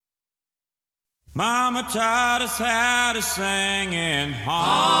Mama taught us how to sing in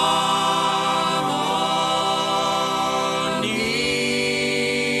harmony.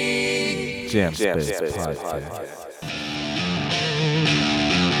 Jam Space Podcast.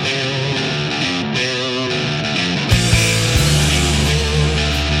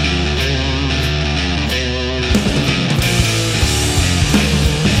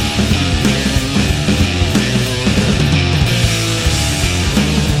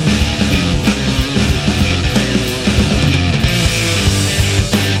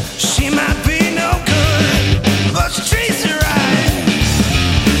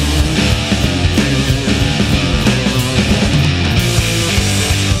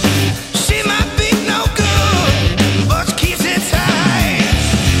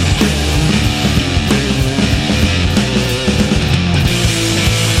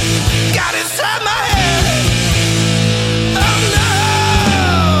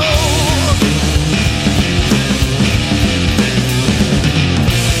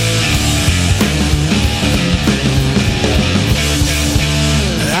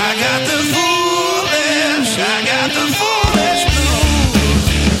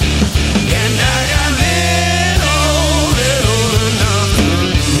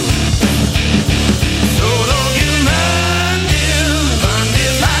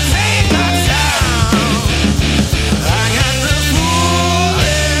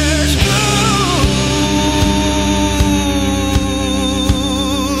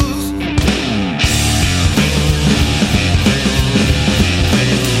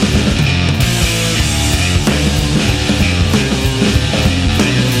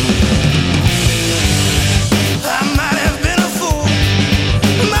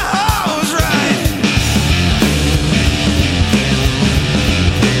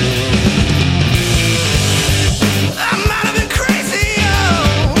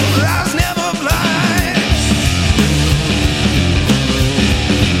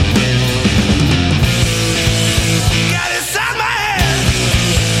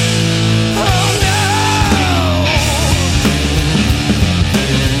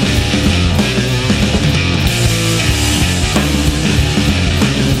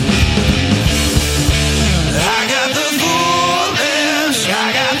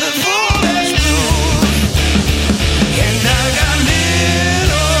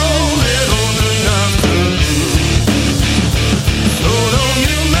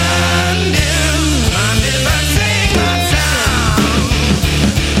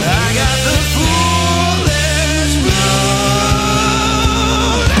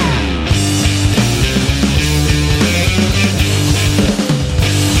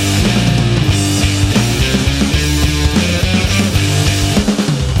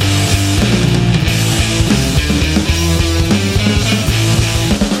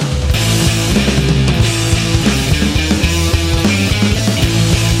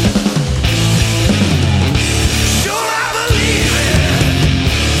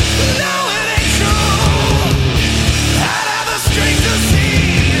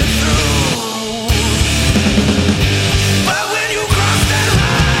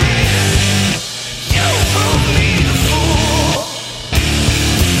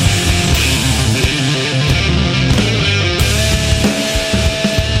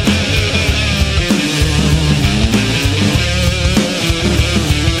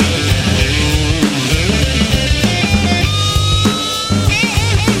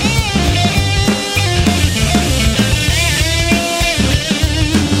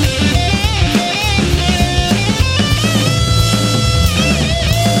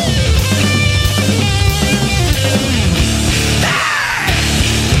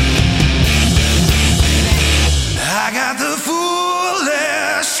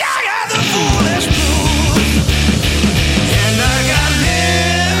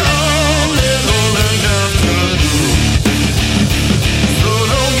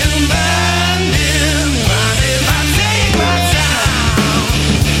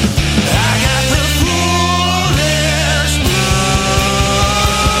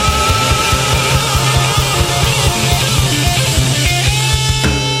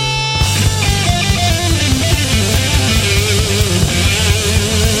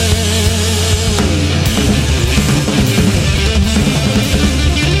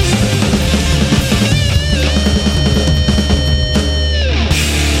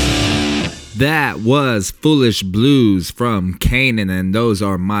 That was Foolish Blues from Kanan, and those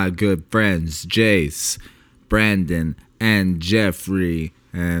are my good friends Jace, Brandon, and Jeffrey.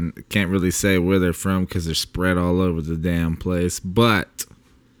 And can't really say where they're from because they're spread all over the damn place, but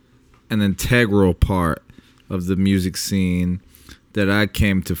an integral part of the music scene that I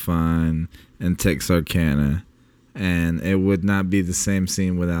came to find in Texarkana, and it would not be the same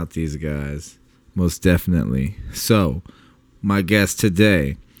scene without these guys, most definitely. So, my guest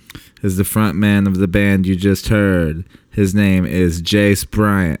today is the front man of the band you just heard. His name is Jace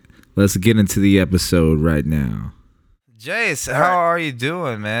Bryant. Let's get into the episode right now. Jace, how are you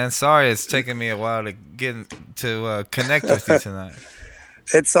doing, man? Sorry it's taken me a while to connect with you tonight.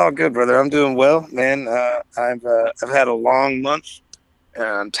 It's all good, brother. I'm doing well, man. I've had a long month, and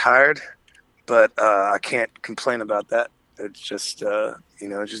I'm tired, but I can't complain about that. It's just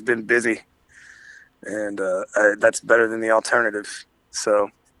it's just been busy, and that's better than the alternative.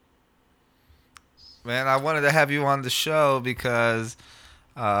 So, man, I wanted to have you on the show because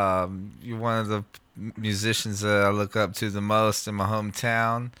you're one of the musicians that I look up to the most in my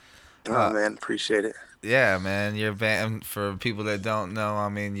hometown. Oh man, appreciate it. Yeah, man, your band, for people that don't know, I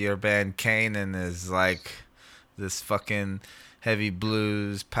mean, your band Kanan is like this fucking heavy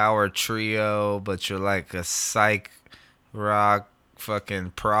blues power trio, but you're like a psych rock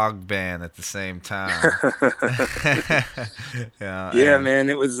fucking prog band at the same time. Yeah, man,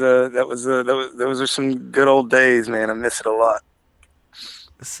 it was those are some good old days, man. I miss it a lot.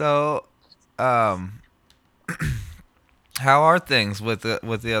 So, how are things with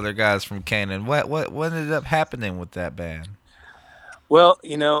the other guys from Kanan? What ended up happening with that band? Well,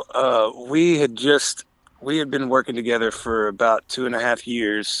 we had been working together for about 2.5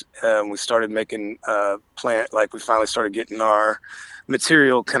 years. We started making we finally started getting our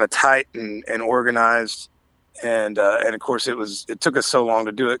material kind of tight and organized, and of course it took us so long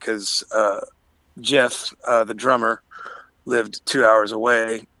to do it because Jeff, the drummer, lived 2 hours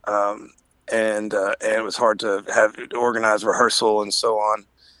away. And it was hard to have organized rehearsal and so on.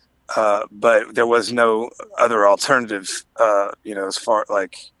 But there was no other alternative, as far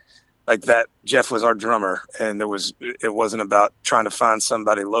like that. Jeff was our drummer, and it wasn't about trying to find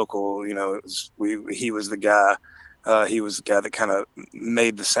somebody local. He was the guy. He was the guy that kind of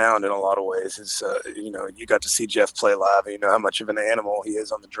made the sound in a lot of ways. You got to see Jeff play live, and you know how much of an animal he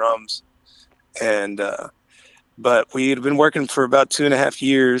is on the drums. But we had been working for about 2.5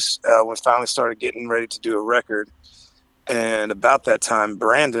 years when we finally started getting ready to do a record. And about that time,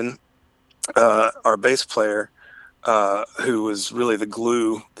 Brandon, our bass player, who was really the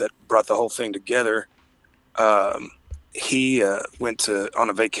glue that brought the whole thing together, he went on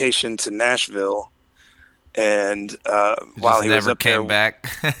a vacation to Nashville. And while he never was up came there, back.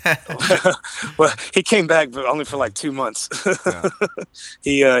 well, he came back, but only for like 2 months.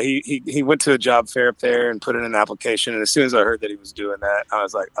 Yeah. He went to a job fair up there and put in an application. And as soon as I heard that he was doing that, I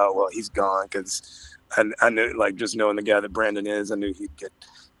was like, oh well, he's gone, because I knew, like, just knowing the guy that Brandon is, I knew he'd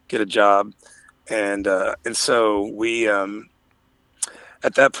get a job. And so we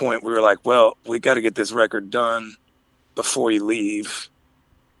at that point we were like, well, we got to get this record done before you leave,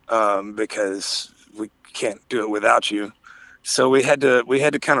 because we can't do it without you. So we had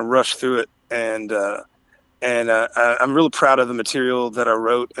to kind of rush through it, and I'm really proud of the material that I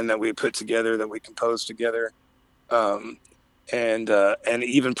wrote and that we put together, that we composed together, and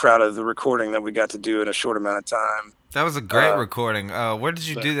even proud of the recording that we got to do in a short amount of time. That was a great recording. Where did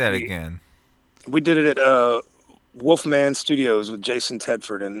you do that again? We did it at Wolfman Studios with Jason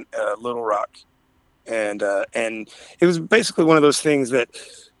Tedford in Little Rock, and it was basically one of those things that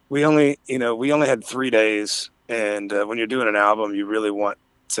we only had 3 days, and when you're doing an album, you really want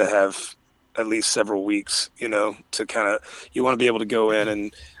to have at least several weeks, to kind of, you want to be able to go in.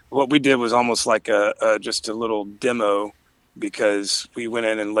 And what we did was almost like just a little demo, because we went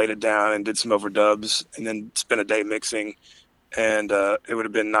in and laid it down and did some overdubs and then spent a day mixing. And it would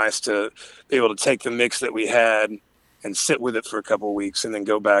have been nice to be able to take the mix that we had and sit with it for a couple of weeks and then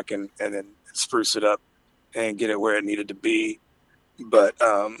go back and then spruce it up and get it where it needed to be. But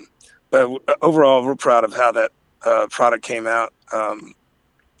overall, we're proud of how that product came out.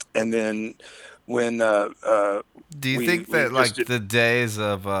 And then when do you think that the days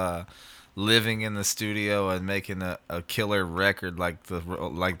of living in the studio and making a killer record like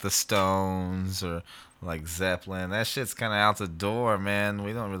the Stones or like Zeppelin, that shit's kind of out the door, man?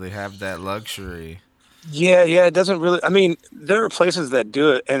 We don't really have that luxury. Yeah, it doesn't really. I mean, there are places that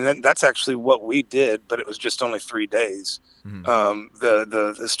do it, and that's actually what we did, but it was just only 3 days. Mm-hmm.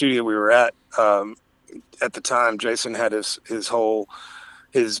 The studio we were at the time, Jason had it was a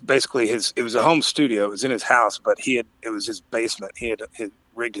home studio. It was in his house, but it was his basement. He had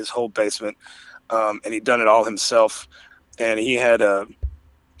rigged his whole basement, and he'd done it all himself. And he had a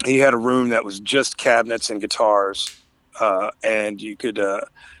room that was just cabinets and guitars, and you could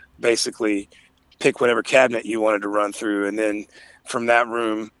basically pick whatever cabinet you wanted to run through, and then from that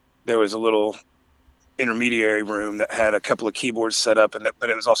room there was a little intermediary room that had a couple of keyboards set up, but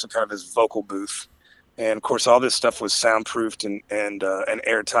it was also kind of his vocal booth. And of course, all this stuff was soundproofed and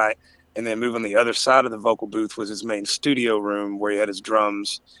airtight. And then moving the other side of the vocal booth was his main studio room where he had his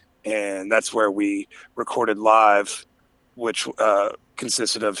drums, and that's where we recorded live, which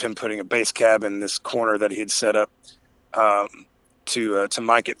consisted of him putting a bass cab in this corner that he had set up to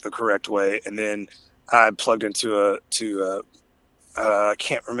mic it the correct way, and then I plugged into I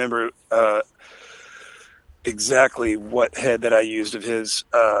can't remember exactly what head that I used of his.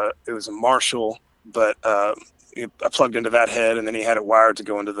 It was a Marshall, but I plugged into that head, and then he had it wired to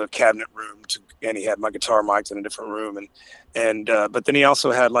go into the cabinet room. And he had my guitar mics in a different room, but then he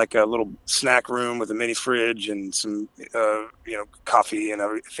also had like a little snack room with a mini fridge and some coffee and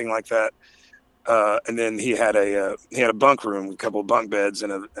everything like that. And then he had a bunk room with a couple of bunk beds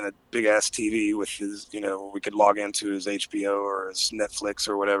and a big ass TV with his, we could log into his HBO or his Netflix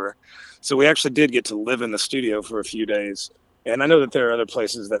or whatever. So we actually did get to live in the studio for a few days. And I know that there are other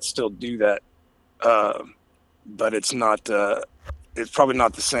places that still do that. But it's not, it's probably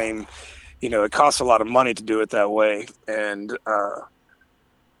not the same. It costs a lot of money to do it that way. And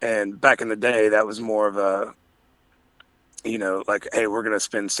back in the day, that was more of a, like, hey, we're going to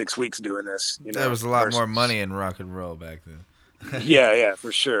spend 6 weeks doing this. There was a lot more money in rock and roll back then. yeah,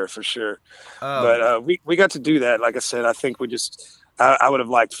 for sure. But we got to do that. Like I said, I think I would have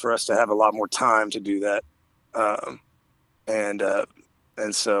liked for us to have a lot more time to do that. And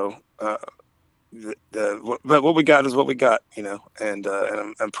so, but what we got is what we got, and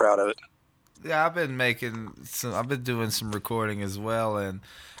I'm proud of it. Yeah, I've been doing some recording as well, and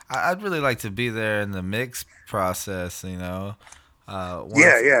I'd really like to be there in the mix process, once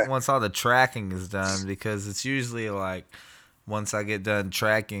all the tracking is done, because it's usually like once I get done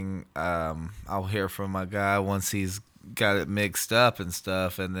tracking, I'll hear from my guy once he's got it mixed up and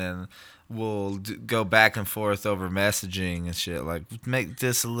stuff, and then we'll go back and forth over messaging and shit, like make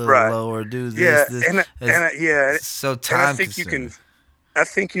this a little lower, do this. So time consuming. I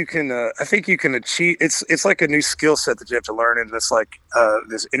think you can achieve. It's like a new skill set that you have to learn in this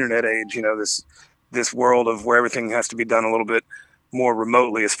this internet age. This world of where everything has to be done a little bit more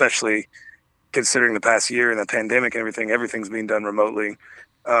remotely, especially considering the past year and the pandemic and everything. Everything's being done remotely.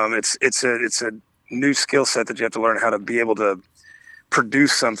 It's a new skill set that you have to learn how to be able to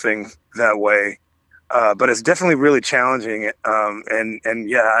produce something that way. But it's definitely really challenging. And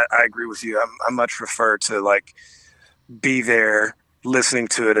yeah, I agree with you. I much prefer to like be there, listening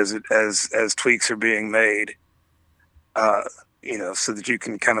to it as tweaks are being made, so that you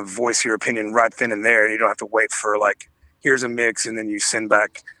can kind of voice your opinion right then and there. You don't have to wait for like, here's a mix, and then you send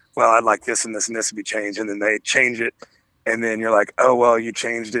back, well, I'd like this and this and this to be changed, and then they change it, and then you're like, oh, well, you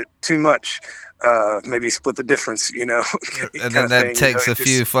changed it too much. Maybe split the difference, And then that takes a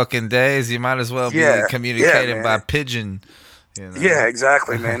few fucking days. You might as well be communicating by pigeon. Yeah,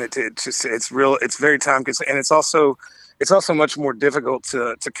 exactly, man. It's very time consuming, and it's also much more difficult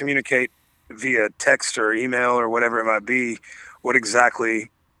to communicate via text or email or whatever it might be, what exactly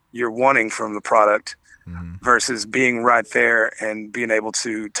you're wanting from the product, versus being right there and being able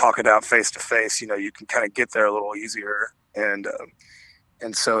to talk it out face to face. You can kind of get there a little easier, and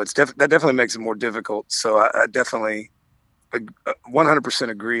so that definitely makes it more difficult. So I definitely 100%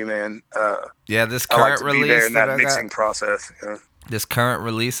 agree, man. This current release there in that mixing process. This current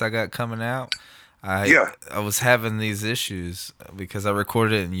release I got coming out. I was having these issues because I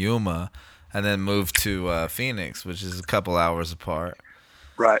recorded it in Yuma and then moved to Phoenix, which is a couple hours apart.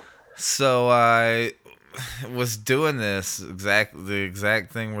 Right. So I was doing the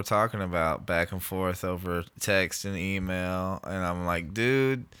exact thing we're talking about, back and forth over text and email, and I'm like,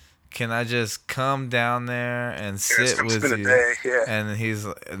 dude, can I just come down there and sit with you? Day, yeah. And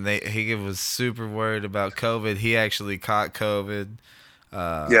he was super worried about COVID. He actually caught COVID.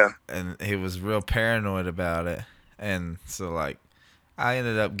 And he was real paranoid about it, and so like I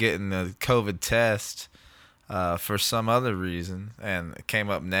ended up getting a COVID test for some other reason, and it came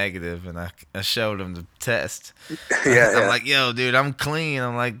up negative, and I showed him the test. I'm like, yo, dude, I'm clean.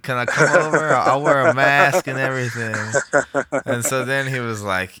 I'm like, can I come over? I'll wear a mask and everything. And so then he was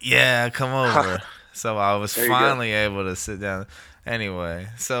like, yeah, come over. So I was finally able to sit down. Anyway,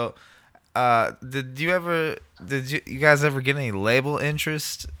 so did you guys ever get any label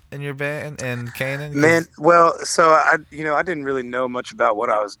interest in your band and Kanan? Man, well, so I didn't really know much about what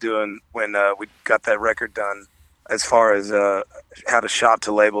I was doing when we got that record done, as far as how to shop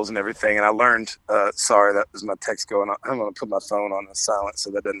to labels and everything. And I learned, sorry, that was my text going on. I'm going to put my phone on silent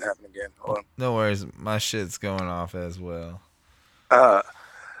so that doesn't happen again. Hold on. No worries. My shit's going off as well. I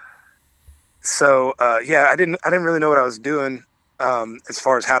didn't really know what I was doing as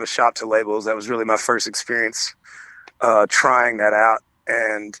far as how to shop to labels. That was really my first experience trying that out.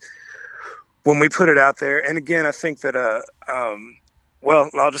 And when we put it out there, and again, I think that, well,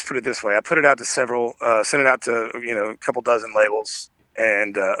 I'll just put it this way. I put it out to sent it out to, a couple dozen labels,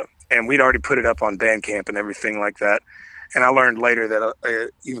 and we'd already put it up on Bandcamp and everything like that. And I learned later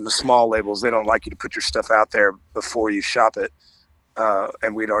that even the small labels, they don't like you to put your stuff out there before you shop it.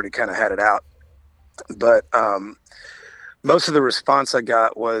 And we'd already kind of had it out. But most of the response I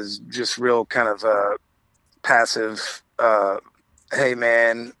got was just real kind of passive, hey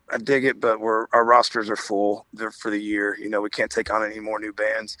man, I dig it, but our rosters are full for the year. We can't take on any more new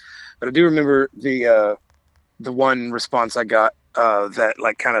bands. But I do remember the one response I got that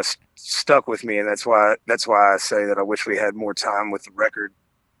like kind of stuck with me, and that's why I say that I wish we had more time with the record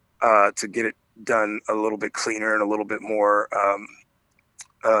to get it done a little bit cleaner and a little bit more,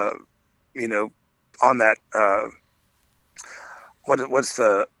 on that. What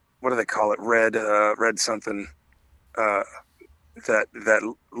do they call it? Red something.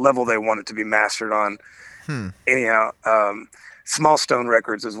 That level they want it to be mastered on. Anyhow, Small Stone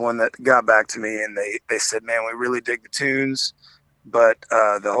Records is one that got back to me, and they said, man, we really dig the tunes, but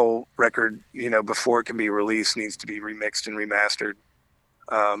the whole record, before it can be released, needs to be remixed and remastered.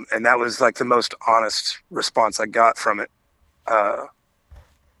 And that was like the most honest response I got from it.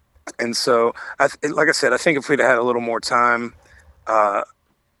 And so, like I said, I think if we'd had a little more time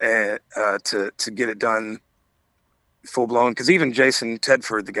and to get it done full blown, because even Jason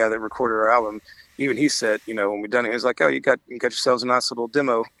Tedford, the guy that recorded our album, even he said, when we done it, he was like, oh, you got yourselves a nice little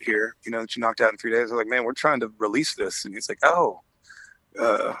demo here, that you knocked out in 3 days. I was like, man, we're trying to release this. And he's like, oh,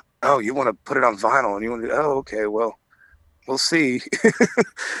 you want to put it on vinyl, and you want to, oh, okay, well, we'll see.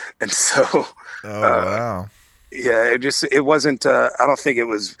 And so, wow. Yeah, it wasn't, I don't think it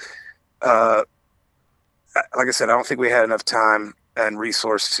was, like I said, I don't think we had enough time and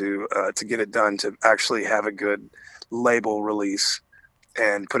resource to get it done to actually have a good label release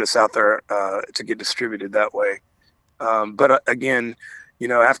and put us out there to get distributed that way. But again,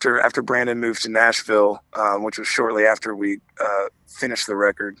 after Brandon moved to Nashville, which was shortly after we finished the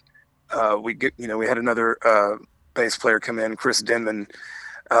record, we had another bass player come in, Chris Denman,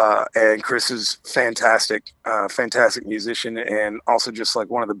 and Chris is fantastic musician, and also just like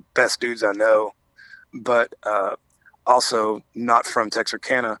one of the best dudes I know, but also not from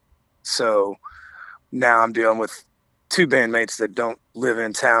Texarkana. So now I'm dealing with two bandmates that don't live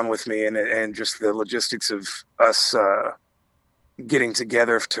in town with me, and just the logistics of us getting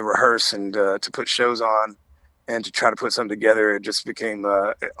together to rehearse and to put shows on and to try to put something together, it just became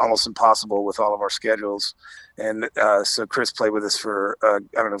almost impossible with all of our schedules. And so Chris played with us for,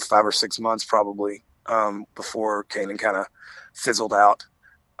 5 or 6 months probably, before Kanan kind of fizzled out.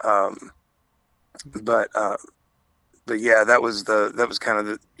 But yeah, that was kind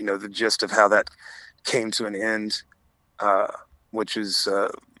of the gist of how that came to an end, which is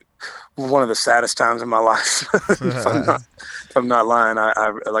one of the saddest times in my life. If I'm not lying,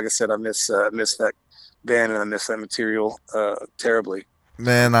 I like I said, I miss that band and I miss that material terribly.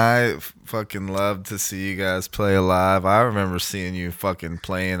 Man, I fucking love to see you guys play live. I remember seeing you fucking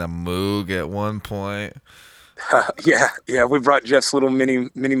playing a Moog at one point. Yeah, we brought Jeff's little mini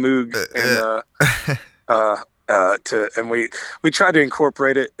Moog, and we tried to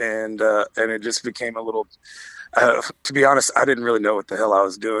incorporate it, and it just became a little. To be honest, I didn't really know what the hell I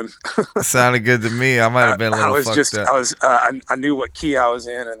was doing. It sounded good to me. I might have been a little fucked up. I knew what key I was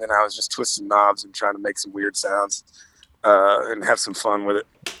in, and then I was just twisting knobs and trying to make some weird sounds, and have some fun with it.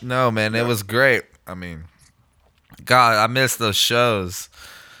 No, man, it was great. I mean, God, I miss those shows.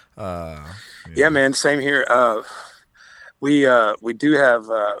 Yeah, man, same here. We do have.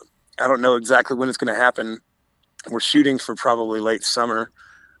 I don't know exactly when it's going to happen. We're shooting for probably late summer.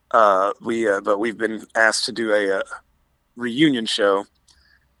 But we've been asked to do a reunion show,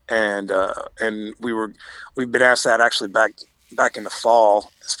 and we've been asked that actually back in the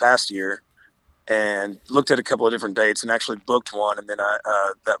fall this past year, and looked at a couple of different dates and actually booked one, and then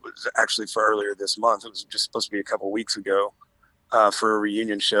that was actually for earlier this month. It was just supposed to be a couple of weeks ago for a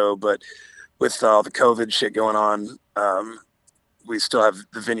reunion show, but with all the COVID shit going on, we still have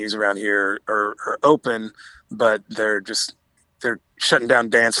the venues around here are open, but they're shutting down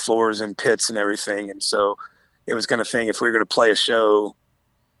dance floors and pits and everything. And so it was kind of thing, if we were going to play a show,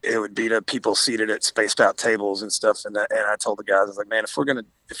 it would be to people seated at spaced out tables and stuff. And I told the guys, I was like, man, if we're going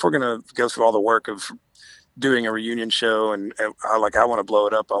to go through all the work of doing a reunion show, and I want to blow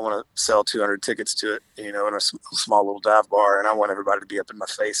it up. I want to sell 200 tickets to it, in a small little dive bar. And I want everybody to be up in my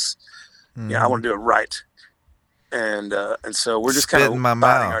face. Mm-hmm. Yeah. I want to do it right. And so we're just kind of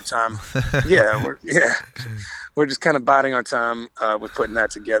biding our time. Yeah. we're just kind of biding our time with putting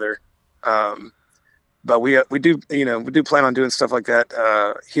that together. But we do we do plan on doing stuff like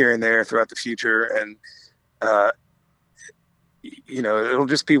that here and there throughout the future, and uh, it'll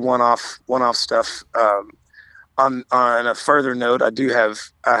just be one off stuff. On a further note, I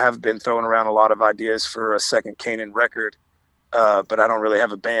have been throwing around a lot of ideas for a second Kanan record, but I don't really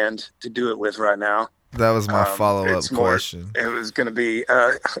have a band to do it with right now. That was my follow-up It's more, question. it was going to be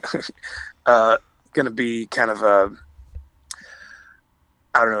going to be kind of a,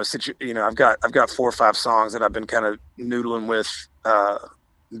 I don't know, I've got 4 or 5 songs that I've been kind of noodling with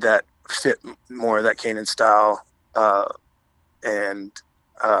that fit more of that Kanan style, and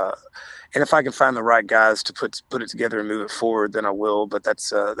if I can find the right guys to put it together and move it forward, then I will. But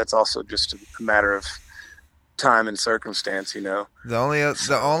that's also just a matter of time and circumstance, The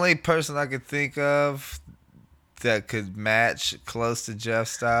only person I could think of that could match close to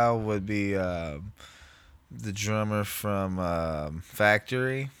Jeff's style would be the drummer from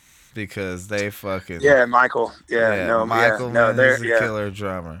Factory, because they fucking Michael. Michael, no, man, he's a killer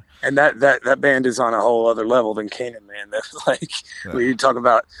drummer. And that band is on a whole other level than Kanan, man. That's like when you talk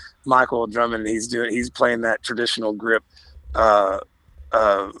about Michael drumming, he's playing that traditional grip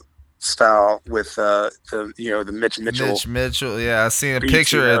style with the Mitch Mitchell. Mitch Mitchell, yeah, I seen a beats,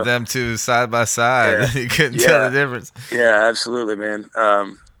 picture of them two side by side. Yeah. You couldn't tell the difference. Yeah, absolutely, man.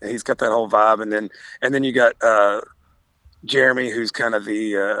 He's got that whole vibe, and then you got Jeremy, who's kind of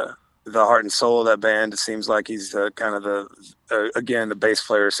the heart and soul of that band. It seems like he's kind of the bass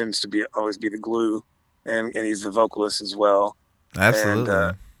player seems to always be the glue, and he's the vocalist as well.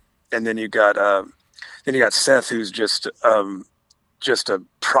 Absolutely. And then you got Seth, who's just a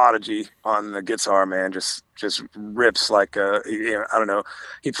prodigy on the guitar, man. Just rips like I don't know.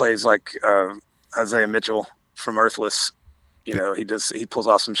 He plays like Isaiah Mitchell from Earthless. He pulls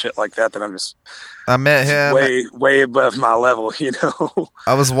off some shit like that I met him way above my level.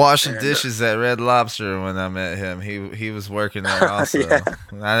 I was washing dishes at Red Lobster when I met him. He was working there also. Yeah.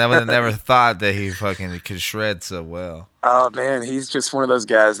 I would have never thought that he fucking could shred so well. Oh man, he's just one of those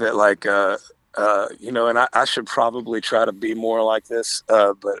guys that like and I should probably try to be more like this,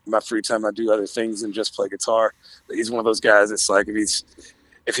 but my free time I do other things than just play guitar. But he's one of those guys that's like,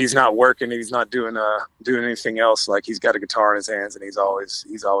 if he's not working, he's not doing anything else, like he's got a guitar in his hands and he's always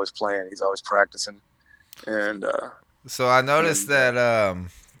playing, he's always practicing. And so I noticed that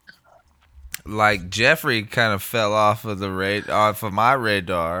like Jeffrey kind of fell off of my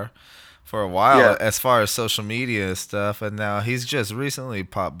radar for a while as far as social media and stuff, and now he's just recently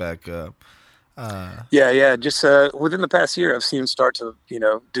popped back up. Just within the past year, I've seen him start to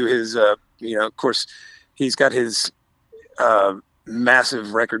do his of course he's got his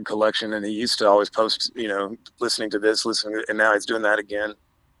massive record collection, and he used to always post listening, and now he's doing that again,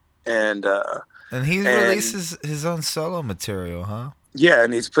 and he releases his own solo material, huh? Yeah,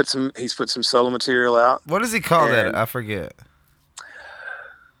 and he's put some solo material out. What does he call that? I forget.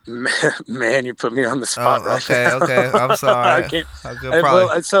 Man, you put me on the spot. Okay. I'm sorry. I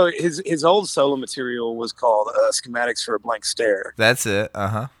can't. So his old solo material was called "Schematics for a Blank Stare." That's it.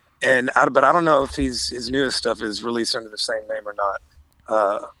 But I don't know if his newest stuff is released under the same name or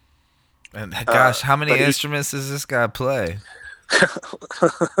not. And gosh, how many instruments does this guy play?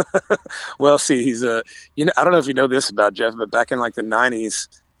 Well, see, he's I don't know if you know this about Jeff, but back in like the 90s,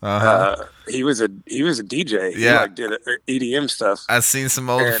 he was a DJ. Yeah, he did EDM stuff. I've seen some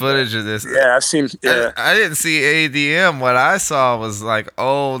old footage of this. Yeah, I've seen. Yeah, I didn't see EDM. What I saw was like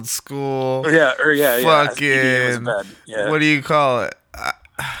old school. Yeah. Fucking. EDM was bad. Yeah. What do you call it?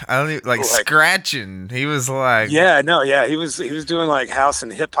 I don't even like scratching. He was like, he was doing like house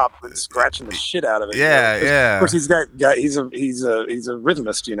and hip hop, scratching the shit out of it. Yeah. Of course, he's a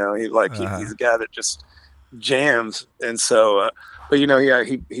rhythmist. He's a guy that just jams, and so. But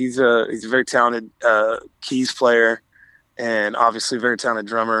he's a very talented keys player, and obviously a very talented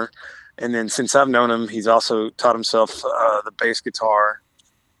drummer. And then since I've known him, he's also taught himself the bass guitar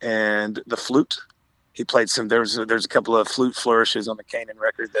and the flute. He played there's a couple of flute flourishes on the Kanan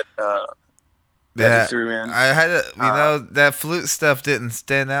record that he threw in. I had that flute stuff didn't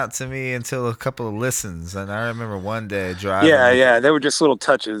stand out to me until a couple of listens, and I remember one day driving. Yeah, they were just little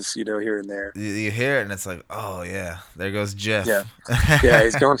touches, here and there. You hear it, and it's like, oh yeah, there goes Jeff. Yeah,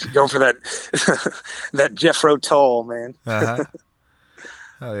 he's going for that that Jethro Tull, man. Oh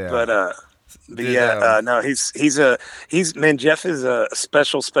yeah. No, he's man. Jeff is a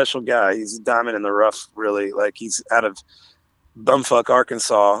special guy. He's a diamond in the rough, really. Like, he's out of bumfuck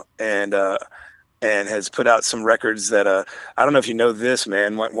Arkansas, and has put out some records that I don't know if you know this,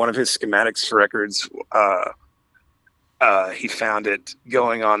 man. One of his Schematics records he found it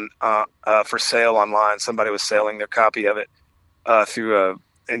going on for sale online. Somebody was selling their copy of it through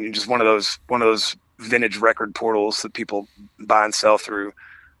and just one of those vintage record portals that people buy and sell through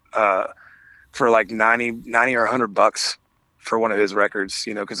uh, for like 90 or $100 for one of his records,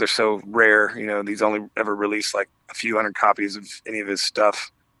 because they're so rare. These only ever released like a few hundred copies of any of his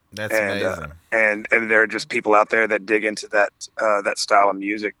stuff. That's and amazing. And there are just people out there that dig into that style of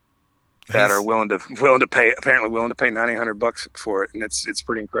music that are willing to pay, apparently willing to pay 90 $100 for it, and it's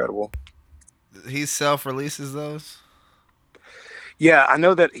pretty incredible. He self-releases those? Yeah, I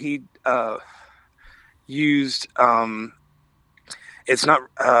know that he used it's not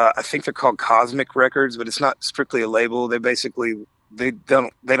I think they're called Cosmic Records, but it's not strictly a label. They're basically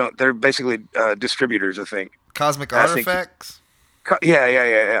distributors, I think. Cosmic I think Artifacts?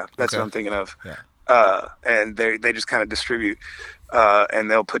 yeah, that's Okay. what I'm thinking of. Yeah. And they just kind of distribute, and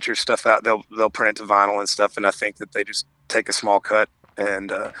they'll put your stuff out. They'll print it to vinyl and stuff, and I think that they just take a small cut.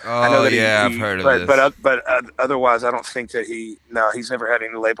 And I know Oh that yeah, I've heard of but this. otherwise, I don't think that he's never had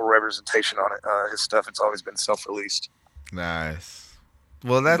any label representation on it. His stuff, it's always been self-released. Nice.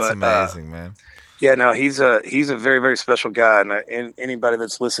 Well, that's But amazing, man. yeah, no, he's a very, very special guy, and anybody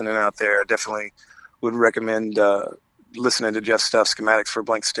that's listening out there, I definitely would recommend listening to Jeff Stuff, Schematics for a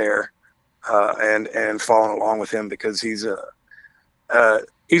Blank Stare, and following along with him, because he's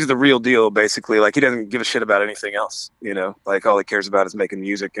the real deal, basically. Like, he doesn't give a shit about anything else, like all he cares about is making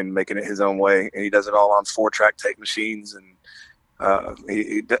music and making it his own way, and he does it all on 4-track tape machines, and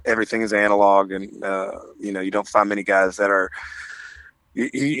everything is analog, and you don't find many guys that are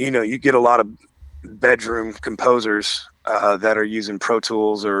you get a lot of bedroom composers that are using Pro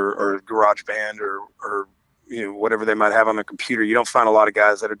Tools or GarageBand or whatever they might have on their computer. You don't find a lot of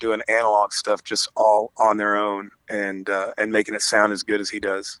guys that are doing analog stuff just all on their own and making it sound as good as he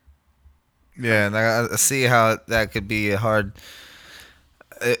does. Yeah, and I see how that could be a hard.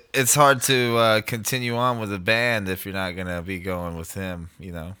 It's hard to continue on with a band if you're not gonna be going with him.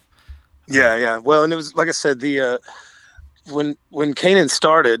 Yeah. Well, and it was like I said, the when Kanan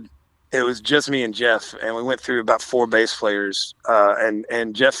started, it was just me and Jeff, and we went through about 4 bass players.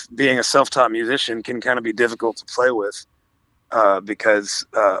 And Jeff, being a self-taught musician, can kind of be difficult to play with because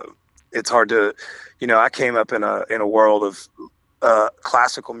it's hard to, I came up in a world of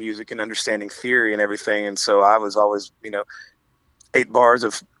classical music and understanding theory and everything, and so I was always, 8 bars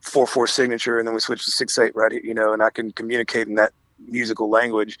of 4/4 signature, and then we switched to 6/8 right here, and I can communicate in that musical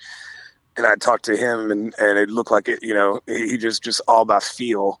language. And I talked to him, and it looked like it, he just all by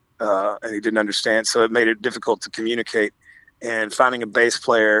feel, and he didn't understand. So it made it difficult to communicate. And finding a bass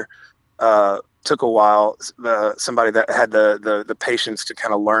player took a while. Somebody that had the patience to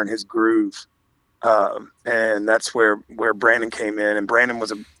kind of learn his groove, and that's where Brandon came in. And Brandon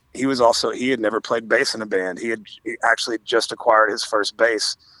he had never played bass in a band. He actually just acquired his first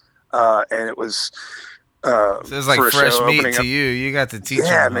bass, and it was. So it was like fresh meat to you. You got to teach him.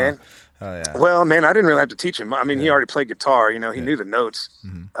 Yeah, man. Oh yeah. Well, man, I didn't really have to teach him. I mean, he already played guitar. He knew the notes.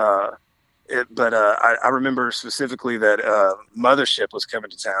 Mm-hmm. But I remember specifically that Mothership was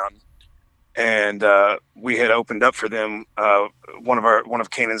coming to town, and we had opened up for them. One of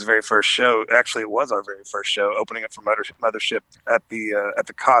Kanan's very first show. Actually, it was our very first show, opening up for Mothership at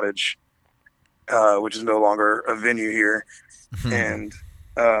the Cottage, which is no longer a venue here, and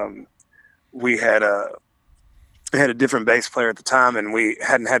we had a different bass player at the time, and we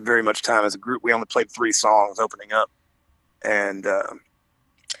hadn't had very much time as a group. We only played 3 songs opening up, and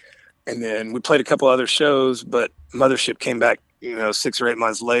then we played a couple other shows, but Mothership came back, 6 or 8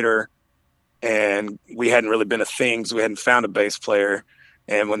 months later, and we hadn't really been a thing because we hadn't found a bass player.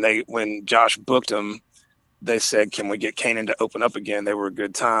 And when Josh booked them, they said, "Can we get Kanan to open up again?" They were a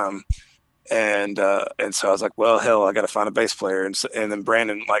good time. And so I was like, well, hell, I got to find a bass player. And then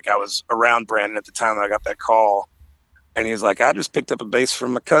Brandon, like, I was around Brandon at the time that I got that call, and he was like, "I just picked up a bass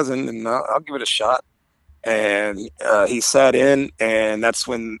from my cousin, and I'll give it a shot." And he sat in, and that's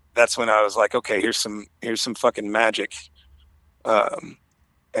when I was like, okay, here's some fucking magic.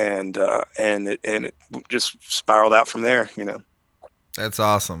 And it just spiraled out from there, That's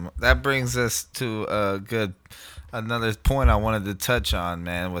awesome. That brings us to another point I wanted to touch on,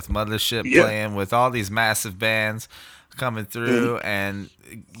 man, with Mothership playing with all these massive bands coming through, and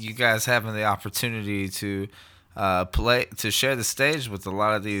you guys having the opportunity to share the stage with a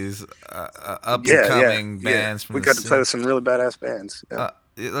lot of these up and coming bands. We got to play with some really badass bands. Yeah.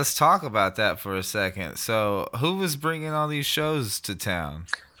 Let's talk about that for a second. So, who was bringing all these shows to town?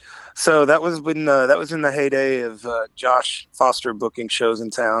 So that was in the heyday of Josh Foster booking shows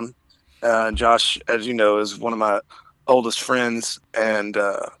in town. Josh, as you know, is one of my oldest friends, and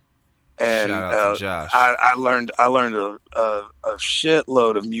And Shout out to Josh. I learned a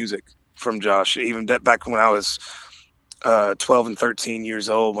shitload of music from Josh, even back when I was 12 and 13 years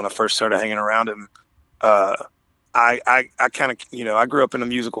old when I first started hanging around him. Uh, I kind of, I grew up in a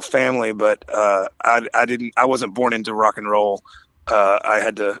musical family, but I wasn't born into rock and roll. I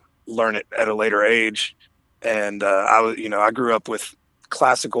had to learn it at a later age. And I grew up with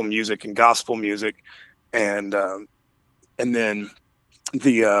classical music and gospel music. And then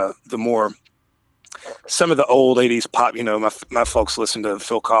the more, some of the old 80s pop, my folks listened to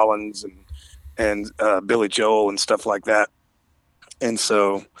Phil Collins and Billy Joel and stuff like that. And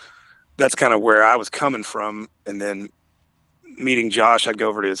so that's kind of where I was coming from. And then meeting Josh, I'd go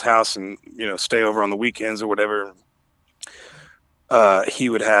over to his house and, stay over on the weekends or whatever. He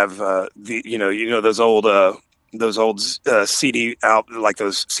would have those old CD out, like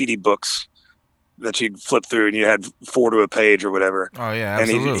those CD books that you'd flip through and you had 4 to a page or whatever. Oh yeah, absolutely.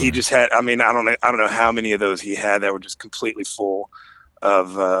 absolutely. And he just had, I don't know how many of those he had that were just completely full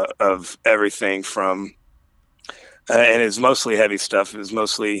of everything from, and it's mostly heavy stuff. It was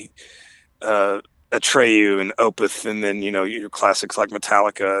mostly Atreyu and Opeth, and then your classics like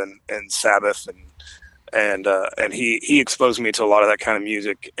Metallica and Sabbath, and he exposed me to a lot of that kind of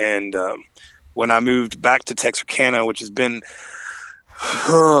music. And when I moved back to Texarkana, which has been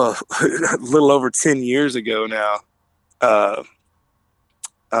a little over 10 years ago now,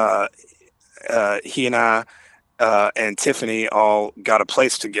 he and I and Tiffany all got a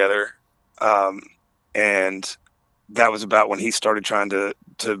place together, and that was about when he started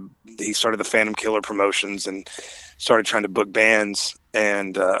he started the Phantom Killer Promotions and started trying to book bands,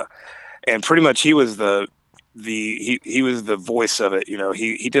 and pretty much he was he was the voice of it.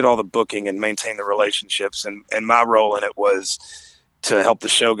 He did all the booking and maintained the relationships, and my role in it was to help the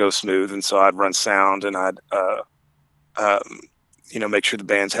show go smooth. And so I'd run sound, and I'd make sure the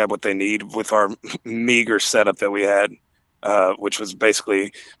bands had what they need with our meager setup that we had, which was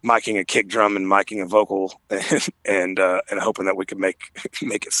basically miking a kick drum and miking a vocal, and hoping that we could make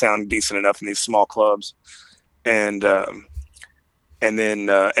it sound decent enough in these small clubs. And then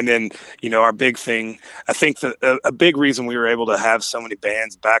our big thing, I think that a big reason we were able to have so many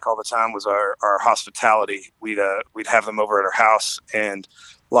bands back all the time was our hospitality. We'd have them over at our house, and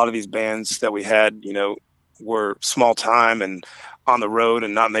a lot of these bands that we had, were small time and on the road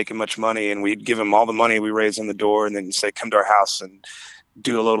and not making much money, and we'd give them all the money we raised on the door, and then say, come to our house and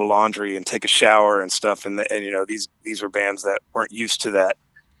do a load of laundry and take a shower and stuff. And these were bands that weren't used to that.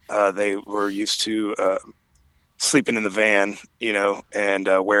 They were used to sleeping in the van, and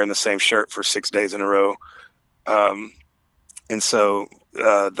wearing the same shirt for 6 days in a row. And so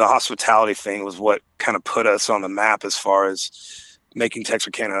the hospitality thing was what kind of put us on the map as far as making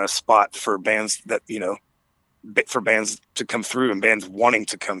Texarkana a spot for bands that, for bands to come through and bands wanting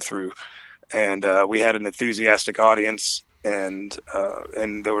to come through. And we had an enthusiastic audience, and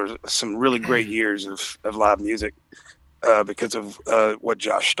there were some really great years of live music because of what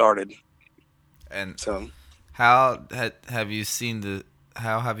Josh started. And so how have you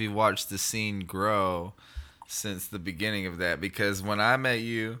watched the scene grow since the beginning of that? Because when I met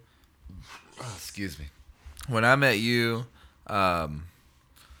you,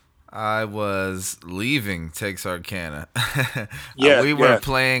 I was leaving Texarkana. We were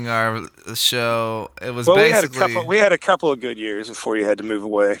playing our show. It was basically we had a couple of good years before you had to move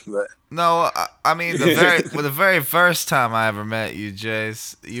away. But no, I mean the very first time I ever met you,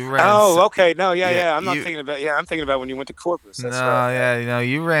 Jace, you ran. Oh, okay, no, yeah. I'm thinking about when you went to Corpus. That's right. Yeah,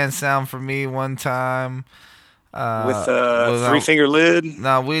 you ran sound for me one time. With Three Finger Lid?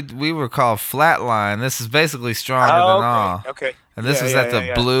 No, we were called Flatline. This is basically Stronger Than All. Okay. And this was at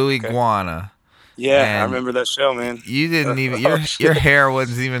the Blue Iguana. Yeah, and I remember that show, man. You didn't even your hair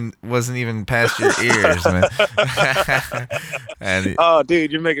wasn't even past your ears, man. Oh,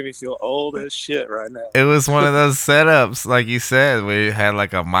 dude, you're making me feel old as shit right now. It was one of those setups, like you said, where you had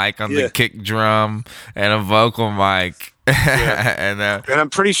like a mic on the kick drum and a vocal mic. Yeah. and I'm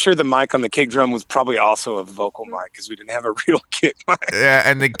pretty sure the mic on the kick drum was probably also a vocal mic because we didn't have a real kick mic. Yeah,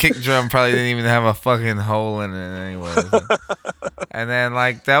 and the kick drum probably didn't even have a fucking hole in it anyway. And then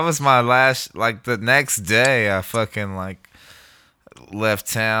that was my last. The next day, I fucking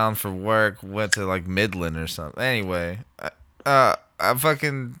left town for work, went to Midland or something. Anyway, I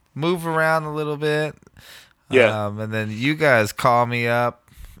fucking move around a little bit. Yeah. And then you guys call me up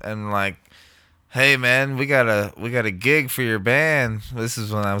and hey man, we got a gig for your band. This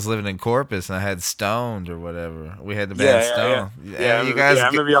is when I was living in Corpus and I had Stoned or whatever. We had the band Stoned. And you guys, I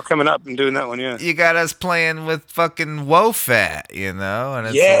remember y'all coming up and doing that one. Yeah. you got us playing with fucking WoFat, you know, and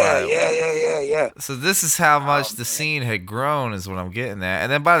it's Yeah. So this is how much the scene had grown, is what I'm getting at.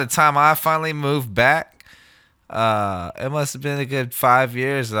 And then by the time I finally moved back, it must have been a good 5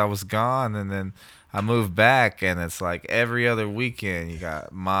 years that I was gone, and then I moved back, and it's like every other weekend you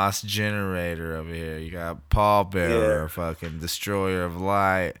got Moss Generator over here, you got Pallbearer, fucking Destroyer of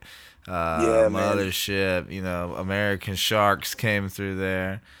Light, Mothership, you know, American Sharks came through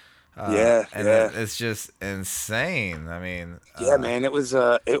there. It's just insane. I mean, man, it was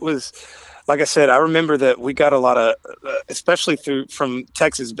like I said, I remember that we got a lot of, especially from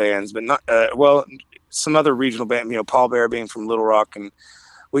Texas bands, but not some other regional band, you know, Pallbearer being from Little Rock, and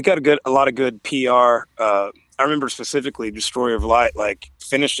we got a lot of good PR. I remember specifically Destroyer of Light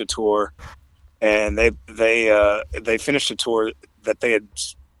finished a tour, and they finished a tour that they had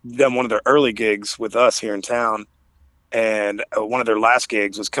done one of their early gigs with us here in town, and one of their last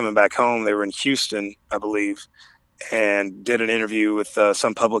gigs was coming back home. They were in Houston, I believe, and did an interview with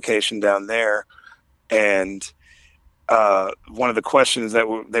some publication down there. And one of the questions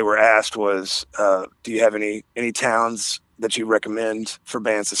that they were asked was, do you have any towns that you recommend for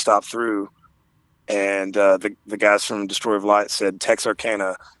bands to stop through? And the guys from Destroyer of Light said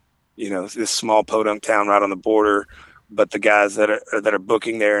Texarkana, you know, this small podunk town right on the border. But the guys that are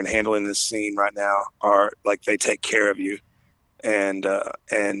booking there and handling this scene right now are like, they take care of you. And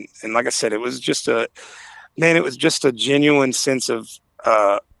like I said, it was just a genuine sense of,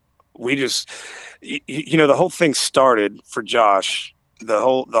 you know, the whole thing started for Josh. The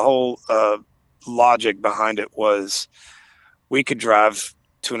whole logic behind it was we could drive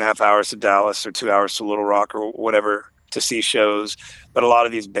 2.5 hours to Dallas or 2 hours to Little Rock or whatever to see shows. But a lot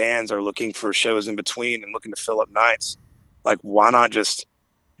of these bands are looking for shows in between and looking to fill up nights. Like, why not just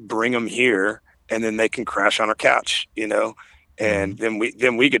bring them here and then they can crash on our couch, you know? And then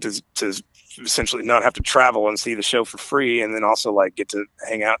we get to essentially not have to travel and see the show for free, and then also like get to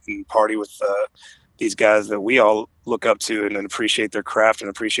hang out and party with these guys that we all look up to and appreciate their craft and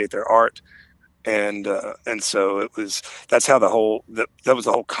appreciate their art. And so that's how that was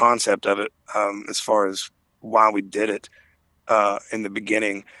the whole concept of it, as far as why we did it in the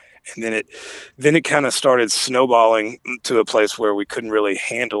beginning. And then it kind of started snowballing to a place where we couldn't really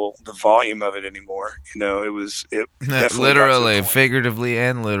handle the volume of it anymore. You know, it literally, figuratively,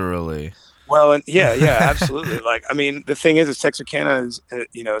 and literally. Well, and yeah, absolutely. Like, I mean, the thing is Texarkana is,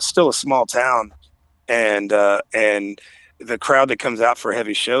 you know, still a small town, and the crowd that comes out for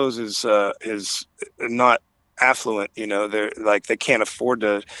heavy shows is not affluent. You know, they can't afford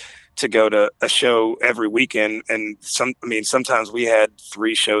to go to a show every weekend, and sometimes we had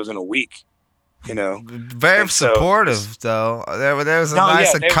 3 shows in a week, you know. Very supportive, though. There was a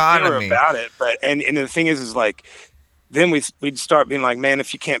nice economy. They were about it, but and the thing is like, then we'd start being like, man,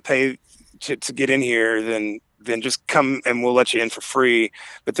 if you can't pay to get in here, then just come and we'll let you in for free.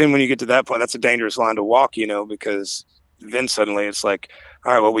 But then when you get to that point, that's a dangerous line to walk, you know, because then suddenly it's like,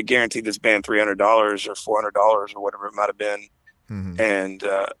 all right, well, we guaranteed this band $300 or $400 or whatever it might have been. Mm-hmm. And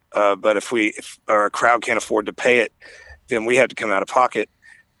but if our crowd can't afford to pay it, then we have to come out of pocket,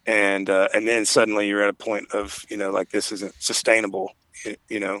 and then suddenly you're at a point of, you know, like, this isn't sustainable,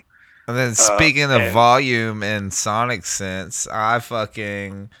 you know. And then speaking of volume and sonic sense, I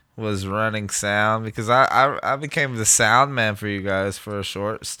fucking was running sound because I became the sound man for you guys for a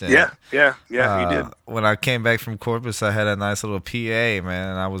short stint. Yeah, you did. When I came back from Corpus, I had a nice little PA,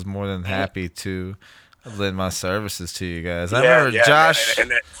 man, and I was more than happy to lend my services to you guys. I remember Josh.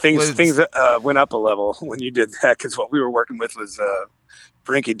 And things went up a level when you did that, because what we were working with was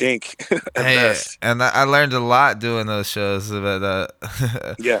Brinky Dink. And I learned a lot doing those shows. But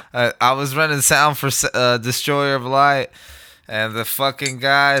I was running sound for Destroyer of Light, and the fucking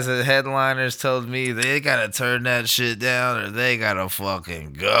guys at Headliners told me they gotta turn that shit down or they gotta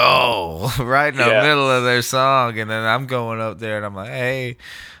fucking go right in the middle of their song. And then I'm going up there and I'm like, hey,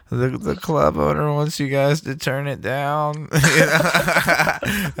 the club owner wants you guys to turn it down. You know?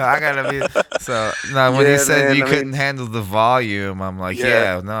 I gotta be when he said you couldn't handle the volume, I'm like,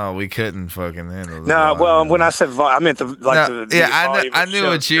 no, we couldn't fucking handle the volume. Well, when I said volume, I meant the volume. I knew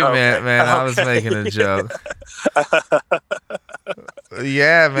what you meant, man. Okay. I was making a joke.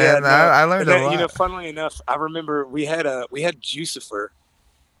 Yeah, man. I learned a lot. You know, funnily enough, I remember we had Jucifer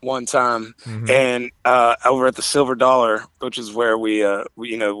one time, and over at the Silver Dollar, which is where we had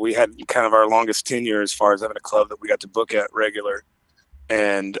kind of our longest tenure as far as having a club that we got to book at regular,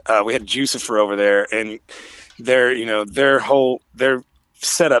 and we had Jucifer over there, and their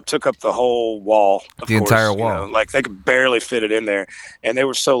setup took up the whole wall. Of The course, entire wall. like they could barely fit it in there, and they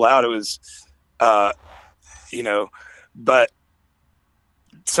were so loud. It was, but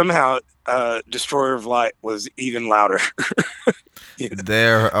somehow Destroyer of Light was even louder. They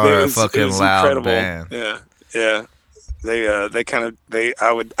are a fucking loud incredible band. Yeah.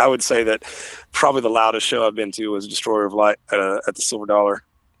 I would say that probably the loudest show I've been to was Destroyer of Light at the Silver Dollar.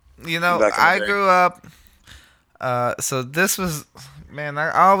 I grew up. So this was, man,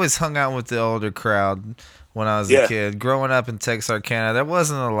 I always hung out with the older crowd when I was a kid. Growing up in Texarkana, there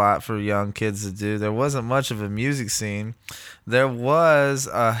wasn't a lot for young kids to do. There wasn't much of a music scene. There was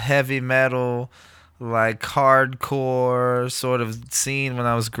a heavy metal, like hardcore sort of scene when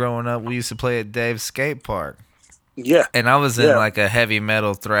I was growing up. We used to play at Dave's skate park. Yeah. And I was in like a heavy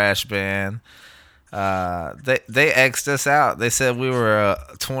metal thrash band. They X'd us out. They said we were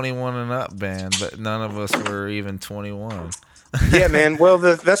a 21 and up band, but none of us were even 21. Yeah, man. Well,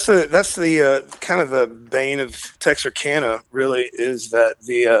 that's the kind of the bane of Texarkana. Really, is that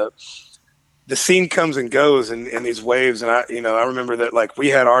the scene comes and goes in these waves, and I remember that like we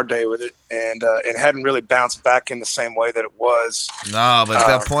had our day with it, and it hadn't really bounced back in the same way that it was. No,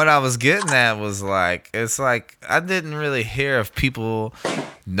 but the point I was getting at was like, it's like I didn't really hear of people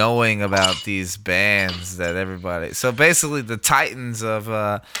knowing about these bands that everybody. So basically, the titans of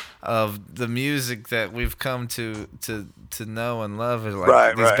the music that we've come to know and love is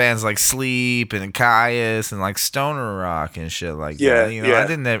like these bands like Sleep and Caius and like stoner rock and shit like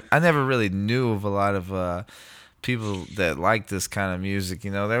that. I never really knew of a lot of people that liked this kind of music.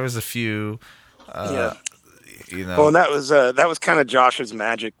 There was a few. Well, and that was kind of Josh's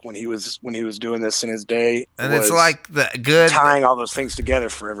magic when he was doing this in his day. And it's like the good tying all those things together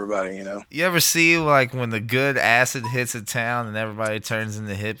for everybody. You ever see like when the good acid hits a town and everybody turns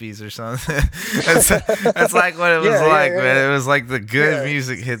into hippies or something? that's like what it was man. It was like the good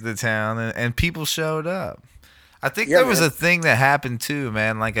music hit the town and people showed up. I think there was a thing that happened too,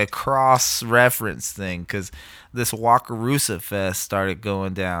 man, like a cross-reference thing, because this Wakarusa Fest started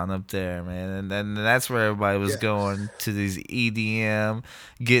going down up there, man, and then that's where everybody was going to these EDM,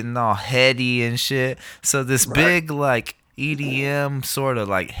 getting all heady and shit. So this big, like, EDM sort of,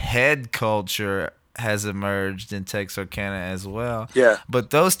 like, head culture has emerged in Texarkana as well. Yeah. But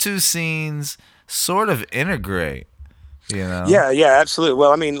those two scenes sort of integrate. Yeah, absolutely.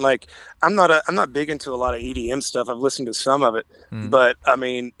 Well, I mean, like, I'm not big into a lot of EDM stuff. I've listened to some of it, but I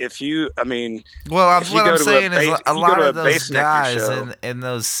mean, what I'm saying is a lot of those guys in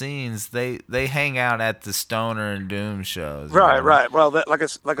those scenes, they hang out at the stoner and doom shows. Right. Well,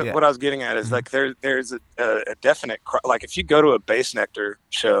 what I was getting at is like there's a definite, like, if you go to a Bass Nectar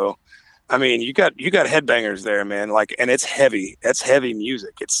show, I mean, you got headbangers there, man. Like, and it's heavy. That's heavy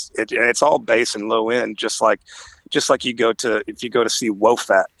music. It's all bass and low end, just like if you go to see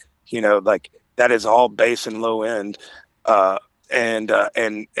Wofat, like that is all bass and low end, and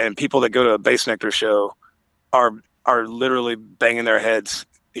people that go to a Bass Nectar show are literally banging their heads,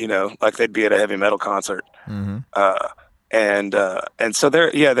 like they'd be at a heavy metal concert. Mm-hmm. And so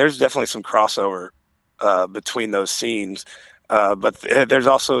there's definitely some crossover between those scenes, but there's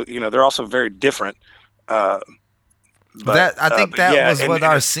also they're also very different. I think that was what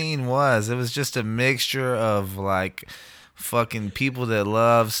our scene was. It was just a mixture of like fucking people that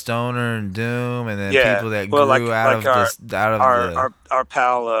love stoner and doom, and then people that grew our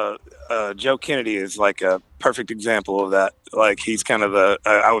pal Joe Kennedy is like a perfect example of that. Like, he's kind of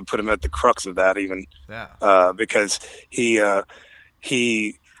I would put him at the crux of that even. Yeah. Because he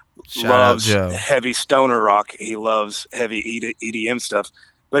loves heavy stoner rock. He loves heavy EDM stuff,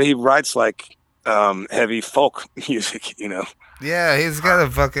 but he writes like heavy folk music, Yeah, he's got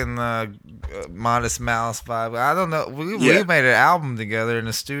a fucking Modest Mouse vibe. I don't know. We made an album together in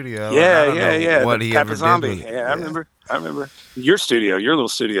the studio. Yeah. What he ever Zombie. did with it. Yeah, I remember your little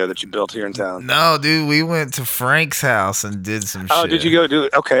studio that you built here in town. No, dude, we went to Frank's house and did some shit. Oh, did you go do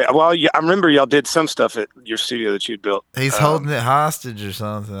it? Okay. Well, I remember y'all did some stuff at your studio that you'd built. He's holding it hostage or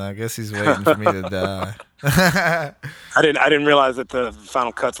something. I guess he's waiting for me to die. I didn't realize that the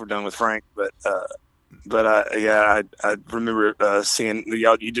final cuts were done with Frank, but I remember seeing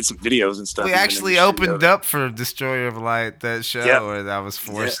y'all. You did some videos and stuff. We actually opened up for Destroyer of Light, that show, and I was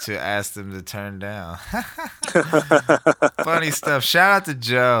forced to ask them to turn down. Funny stuff. Shout out to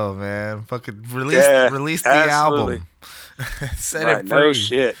Joe, man. Fucking release the album. Set it free. No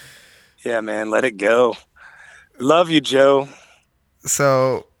shit. Yeah, man. Let it go. Love you, Joe.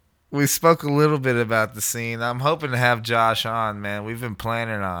 So we spoke a little bit about the scene. I'm hoping to have Josh on, man. We've been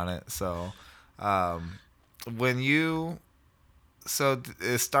planning on it. So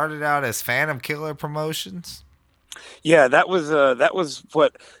it started out as Phantom Killer Promotions? Yeah, that was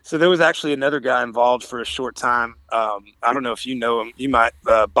what. So there was actually another guy involved for a short time. I don't know if you know him. You might,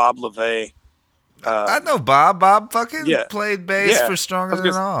 Bob LeVay. I know Bob. Bob fucking Yeah, played bass yeah. for I Stronger was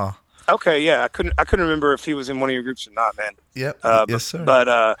Than gonna. All. Okay, yeah. I couldn't remember if he was in one of your groups or not, man. Yep. Uh, but Yes, sir.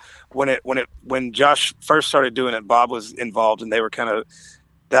 but when Josh first started doing it, Bob was involved, and they were kind of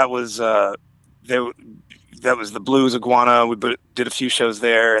that was they that was the Blues Iguana. Did a few shows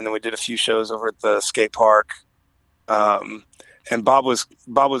there, and then we did a few shows over at the skate park. Um, and Bob was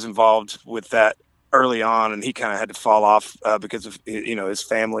involved with that early on, and he kind of had to fall off because of his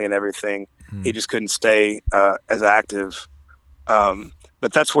family and everything. He just couldn't stay as active.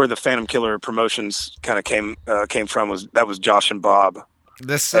 But that's where the Phantom Killer promotions kind of came from. Was Josh and Bob.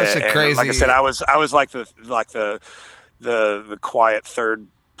 That's such a crazy. And like I said, I was like the quiet third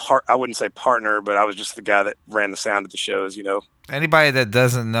part. I wouldn't say partner, but I was just the guy that ran the sound at the shows. Anybody that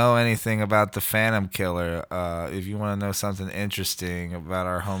doesn't know anything about the Phantom Killer, if you want to know something interesting about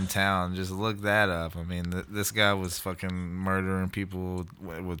our hometown, just look that up. I mean, this guy was fucking murdering people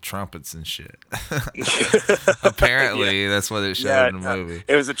with trumpets and shit. Apparently, that's what it showed in the movie.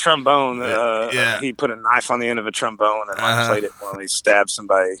 It was a trombone. Yeah. He put a knife on the end of a trombone and played it while he stabbed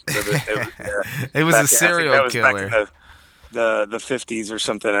somebody. It was a serial killer. Back in the 50s or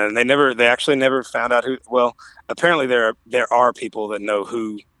something, and they actually never found out who. Well, apparently there are people that know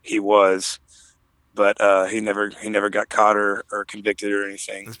who he was, but he never got caught or convicted or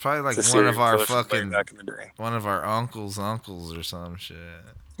anything. It's probably like one of our fucking one of our uncles or some shit.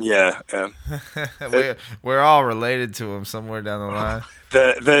 Yeah. We're all related to him somewhere down the line.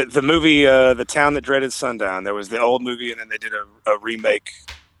 The movie The Town That Dreaded Sundown. There was the old movie, and then they did a remake.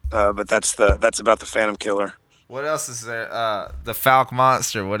 But that's about the Phantom Killer. What else is there? The Falk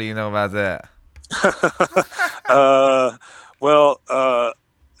Monster. What do you know about that?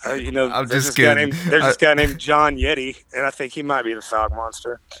 I'm just this kidding. There's this guy named John Yeti, and I think he might be the Falk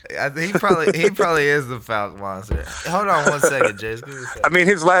Monster. He probably is the Falk Monster. Hold on one second, Jace. Give me a second. I mean,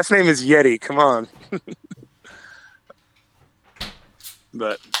 his last name is Yeti. Come on.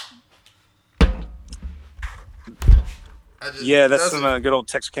 But that's some good old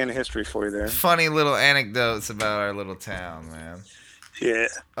Texarkana history for you there. Funny little anecdotes about our little town, man. Yeah.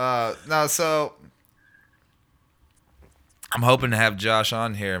 So I'm hoping to have Josh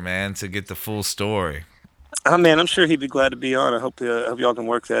on here, man, to get the full story. Oh man, I'm sure he'd be glad to be on. I hope y'all can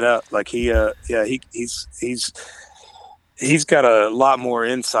work that out. Like he's got a lot more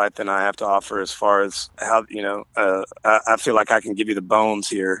insight than I have to offer as far as how I feel like I can give you the bones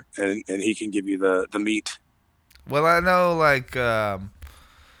here, and he can give you the meat. Well, I know, like,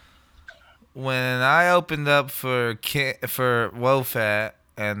 when I opened up for WoFat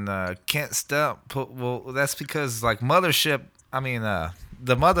and Kent Stump, that's because, like, Mothership,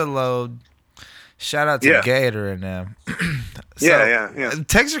 the Motherload, shout out to Gator and them. Yeah.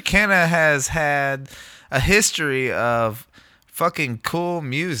 Texarkana has had a history of fucking cool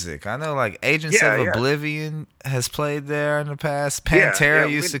music. I know, like, Agents of Oblivion has played there in the past. Pantera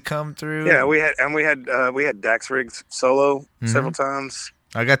used to come through. Yeah, we had Dax Riggs solo several times.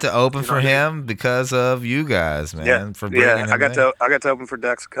 I got to open for him because of you guys, man. For bringing him I got to open for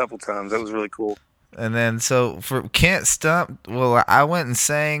Dax a couple times. That was really cool. And then so for Kent Stump, well, I went and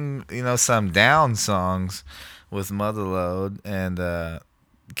sang some down songs with Motherload, and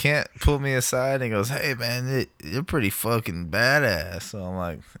Kent pulled me aside and he goes, "Hey man, you're pretty fucking badass." So I'm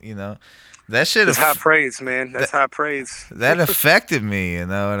like, that shit is high praise, man. That's high praise. That affected me, you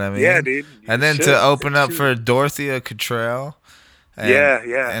know what I mean? Yeah, dude. And then to open up for Dorothea Cottrell.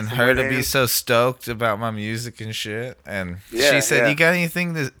 And her to be so stoked about my music and shit. And she said, "You got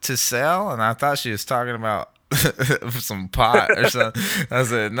anything to sell?" And I thought she was talking about some pot or something. I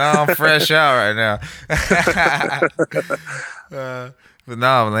said, "No, I'm fresh out right now." But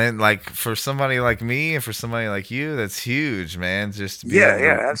no, man, like for somebody like me and for somebody like you, that's huge, man. Just to be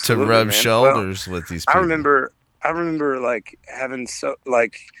able to rub shoulders with these people. I remember like having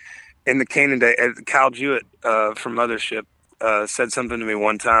in the Canaan day, Kyle Jewett from Mothership said something to me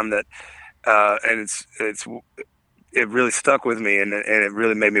one time that, and it really stuck with me, and it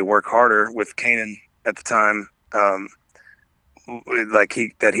really made me work harder with Canaan at the time.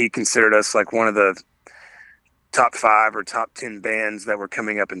 He considered us like one of the top 5 or top 10 bands that were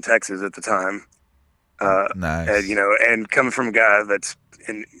coming up in Texas at the time. Nice. And coming from a guy that's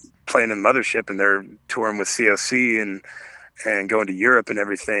playing in Mothership, and they're touring with COC and going to Europe and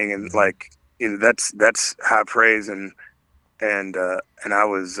everything, and that's high praise, and I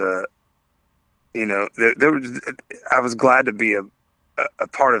was I was glad to be a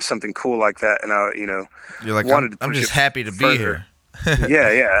part of something cool like that, and you're like, I'm just happy to be here.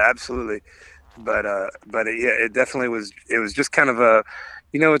 Yeah, absolutely. Yeah, it definitely was. It was just kind of a,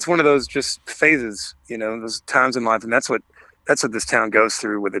 it's one of those just phases, those times in life, and that's what this town goes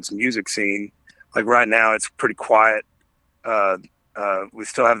through with its music scene. Like right now, it's pretty quiet. We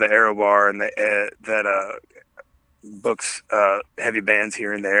still have the Aero Bar and that books heavy bands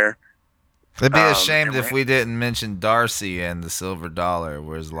here and there. It'd be ashamed if we didn't mention Darcy and the Silver Dollar,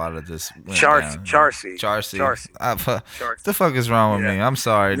 whereas a lot of this went down. Charcy. What the fuck is wrong with me? I'm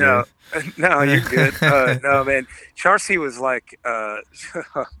sorry, no, dude. No, you're good. No, man. Charcy was like, oh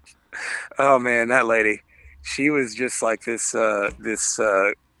man, that lady. She was just like this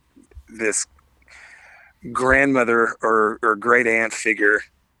grandmother or great aunt figure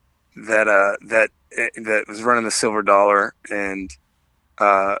that was running the Silver Dollar, and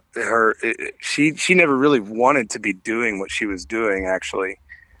she never really wanted to be doing what she was doing. Actually,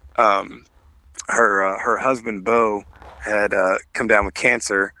 her husband Bo had come down with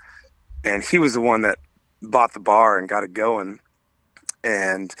cancer, and he was the one that bought the bar and got it going.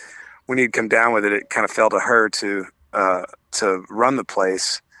 And when he'd come down with it, it kind of fell to her to run the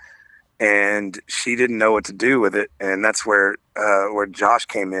place, and she didn't know what to do with it. And that's where Josh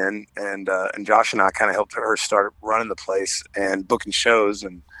came in, and Josh and I kind of helped her start running the place and booking shows,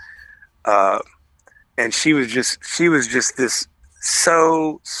 and she was just this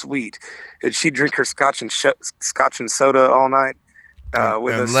so sweet. And she'd drink her scotch and soda all night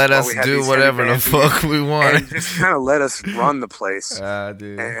with and us. Let us do whatever the fuck we want. And just kind of let us run the place.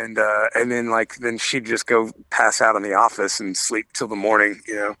 Dude. And then she'd just go pass out in the office and sleep till the morning,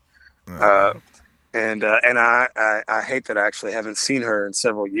 And I hate that I actually haven't seen her in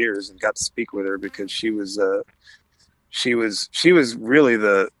several years and got to speak with her, because she was really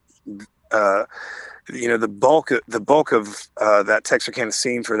the bulk of that Texarkana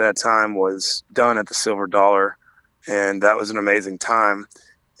scene for that time was done at the Silver Dollar, and that was an amazing time.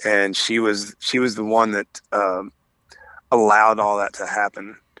 And she was the one that allowed all that to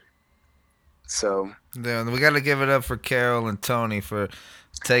happen. So yeah, we got to give it up for Carol and Tony for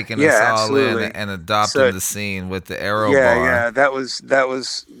taking us all absolutely. in and adopting the scene with the Aero Bar. Yeah, that was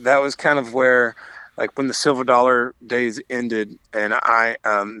kind of where, like, when the Silver Dollar days ended, and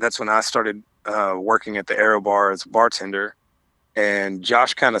that's when I started working at the Aero Bar as a bartender, and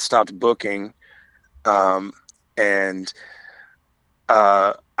Josh kind of stopped booking, and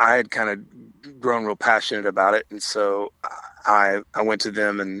I had kind of grown real passionate about it, and so I went to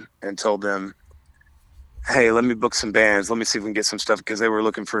them and told them, hey, let me book some bands. Let me see if we can get some stuff, because they were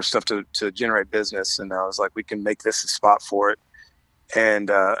looking for stuff to generate business. And I was like, we can make this a spot for it. And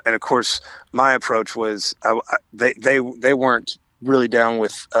of course, my approach was they weren't really down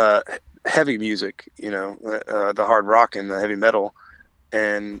with heavy music, the hard rock and the heavy metal,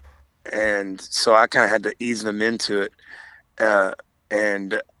 and so I kind of had to ease them into it.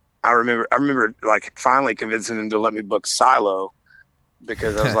 And I remember like finally convincing them to let me book Silo,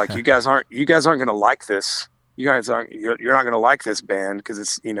 because I was like, you guys aren't going to like this. You're not going to like this band, because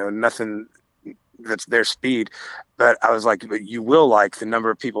it's, nothing that's their speed. But I was like, but you will like the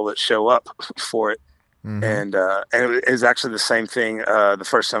number of people that show up for it. Mm-hmm. And it was actually the same thing the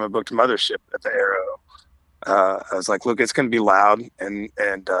first time I booked Mothership at the Aero. I was like, look, it's going to be loud and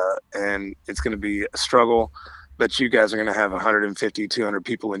it's going to be a struggle, but you guys are going to have 150, 200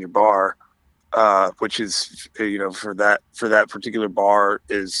 people in your bar. Which is, for that particular bar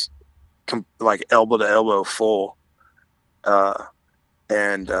is like elbow to elbow full.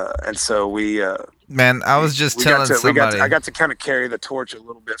 And so we, man, I was just telling somebody, I got to kind of carry the torch a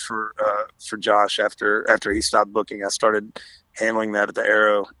little bit for Josh after he stopped booking. I started handling that at the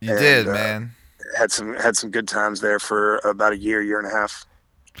Aero. You did, man. Had some good times there for about a year and a half.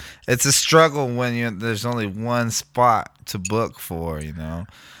 It's a struggle when there's only one spot to book for, Yeah.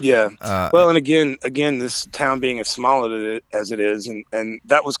 Well, and again, this town being as small as it is, and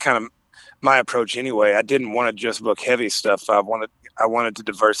that was kind of my approach anyway. I didn't want to just book heavy stuff. I wanted to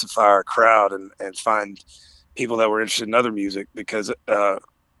diversify our crowd and find people that were interested in other music, because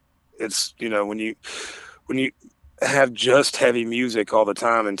it's, when you have just heavy music all the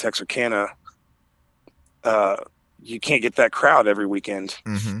time in Texarkana, you can't get that crowd every weekend,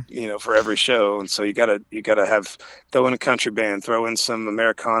 mm-hmm. For every show. And so you gotta throw in a country band, throw in some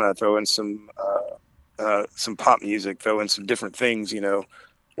Americana, throw in some pop music, throw in some different things,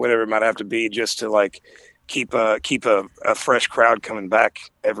 whatever it might have to be, just to like keep a fresh crowd coming back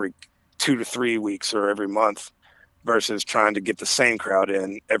every 2 to 3 weeks or every month, versus trying to get the same crowd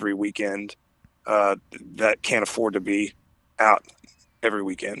in every weekend that can't afford to be out every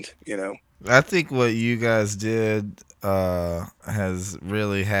weekend, I think what you guys did has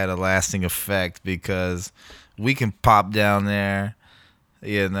really had a lasting effect, because we can pop down there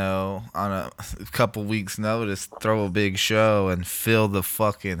on a couple weeks' notice, throw a big show and fill the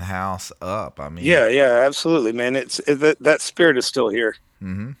fucking house up. I mean, Yeah, absolutely, man. That spirit is still here.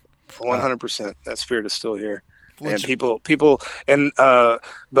 mm-hmm. 100%. That spirit is still here. And Which, people, and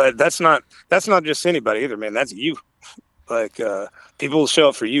but that's not just anybody either, man. That's you. Like people will show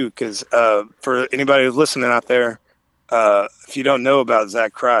up for you because for anybody who's listening out there, if you don't know about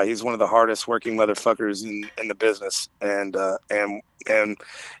Zach Cry, he's one of the hardest working motherfuckers in the business. And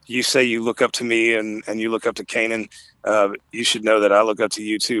you say you look up to me and you look up to Kanan. You should know that I look up to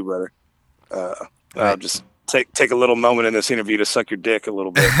you too, brother. I'll just take a little moment in this interview to suck your dick a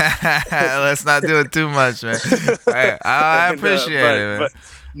little bit. let's not do it too much, man. I appreciate it, man.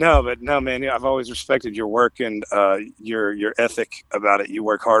 But no, man. I've always respected your work and your ethic about it. You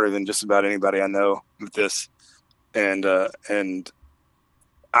work harder than just about anybody I know with this, and I'm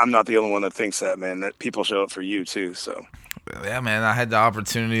not the only one that thinks that, man. That people show up for you too. So yeah, man. I had the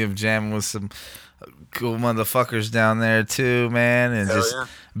opportunity of jamming with some cool motherfuckers down there too, man, and just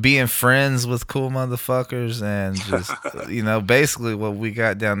being friends with cool motherfuckers, and just basically what we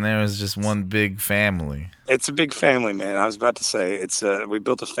got down there is just one big family. It's a big family, man. I was about to say we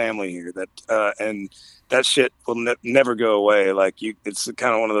built a family here that and that shit will never go away. Like it's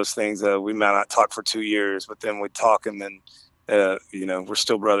kind of one of those things that we might not talk for 2 years, but then we talk and then we're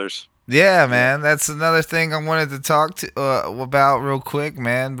still brothers. Yeah, man. That's another thing I wanted to talk to about real quick,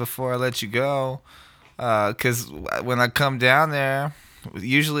 man, before I let you go. Because when I come down there,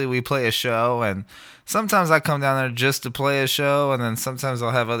 usually we play a show, and sometimes I come down there just to play a show, and then sometimes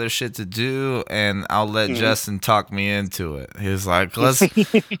I'll have other shit to do, and I'll let Justin talk me into it. He's like,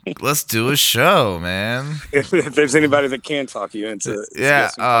 let's do a show, man. If there's anybody that can talk you into it.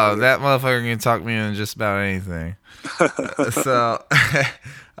 Yeah, that motherfucker can talk me into just about anything. So...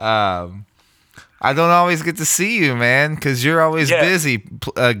 I don't always get to see you, man, because you're always busy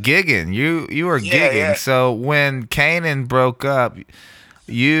gigging. You are gigging. Yeah. So when Kanan broke up,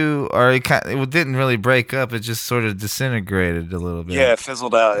 it didn't really break up. It just sort of disintegrated a little bit. Yeah, it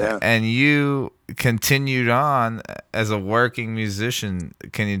fizzled out. Yeah. And you continued on as a working musician.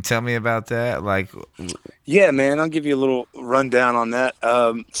 Can you tell me about that? Yeah, man, I'll give you a little rundown on that.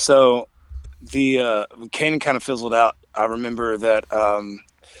 So the Kanan kind of fizzled out. I remember that.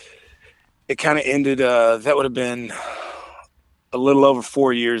 It kind of ended. That would have been a little over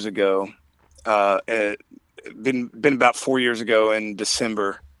 4 years ago. It been about 4 years ago in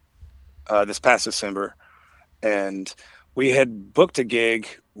December, this past December, and we had booked a gig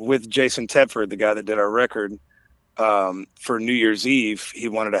with Jason Tedford, the guy that did our record, for New Year's Eve. He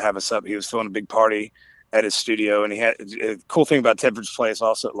wanted to have us up. He was throwing a big party at his studio, and he had a cool thing about Tedford's place.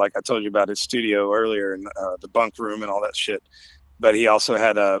 Also, like I told you about his studio earlier, and the bunk room and all that shit. But he also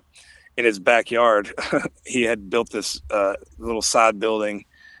had in his backyard, he had built this little side building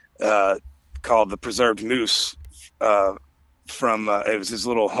called the Preserved Moose from it was his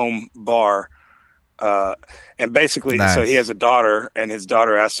little home bar. And basically, So he has a daughter, and his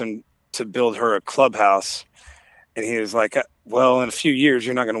daughter asked him to build her a clubhouse. And he was like, well, in a few years,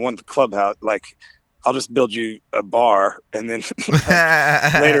 you're not going to want the clubhouse. Like, I'll just build you a bar. And then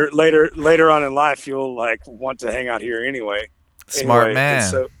later on in life, you'll want to hang out here anyway. Smart man.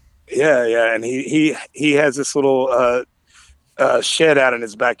 So, yeah. And he has this little shed out in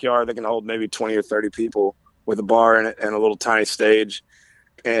his backyard that can hold maybe 20 or 30 people with a bar in it and a little tiny stage.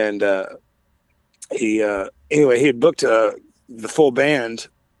 And he had booked the full band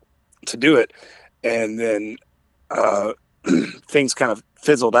to do it. And then things kind of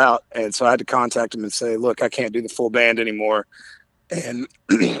fizzled out. And so I had to contact him and say, look, I can't do the full band anymore. And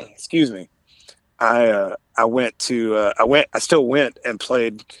excuse me. I still went and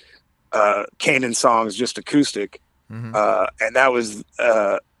played Kanan songs, just acoustic. Mm-hmm. And that was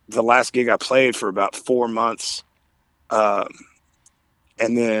the last gig I played for about 4 months. And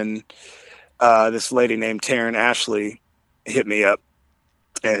then this lady named Taryn Ashley hit me up,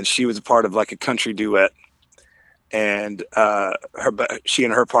 and she was a part of a country duet. And she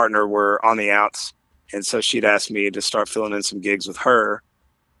and her partner were on the outs. And so she'd asked me to start filling in some gigs with her.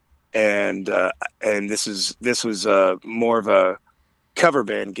 And this was more of a cover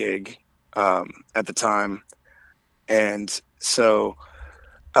band gig at the time. And so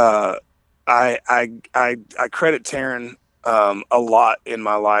I credit Taryn a lot in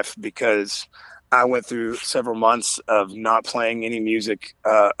my life, because I went through several months of not playing any music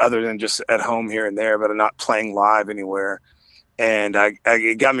other than just at home here and there, but not playing live anywhere. And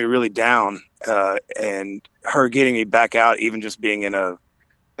it got me really down. And her getting me back out, even just being in a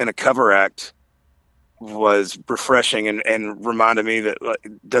cover act, was refreshing and reminded me that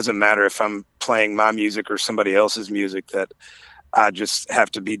it doesn't matter if I'm playing my music or somebody else's music, that I just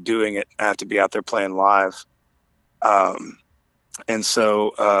have to be doing it. I have to be out there playing live. And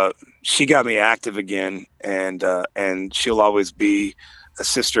so she got me active again, and she'll always be a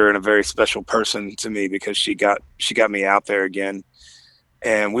sister and a very special person to me because she got me out there again.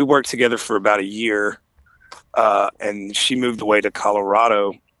 And we worked together for about a year, and she moved away to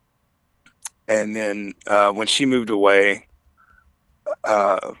Colorado. And then when she moved away,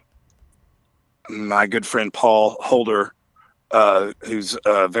 my good friend Paul Holder, who's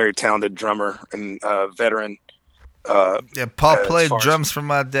a very talented drummer and veteran. Paul played drums for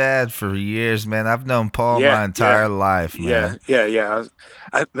my dad for years, man. I've known Paul my entire life, man. Yeah.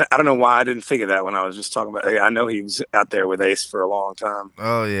 I don't know why I didn't think of that when I was just talking about. I know he was out there with Ace for a long time.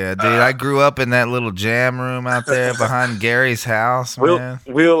 Oh yeah, dude. I grew up in that little jam room out there behind Gary's house, man.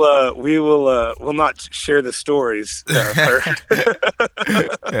 We'll not share the stories.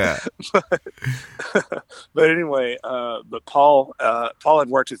 Yeah. But anyway, but Paul had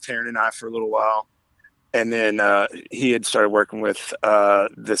worked with Taryn and I for a little while. And then he had started working with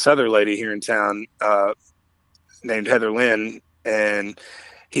this other lady here in town named Heather Lynn, and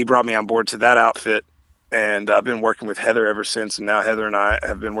he brought me on board to that outfit. And I've been working with Heather ever since. And now Heather and I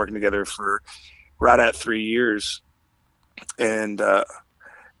have been working together for right at 3 years. And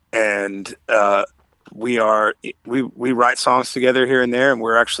we write songs together here and there, and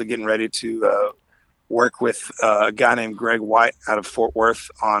we're actually getting ready to work with a guy named Greg White out of Fort Worth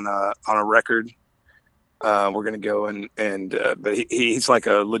on a record. We're going to go but he's like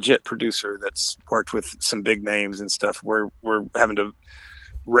a legit producer that's worked with some big names and stuff. We're having to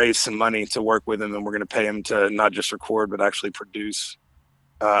raise some money to work with him, and we're going to pay him to not just record, but actually produce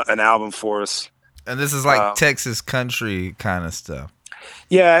an album for us. And this is like Texas country kind of stuff.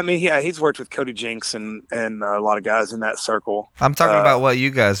 Yeah, I mean, he's worked with Cody Jinks and a lot of guys in that circle. I'm talking about what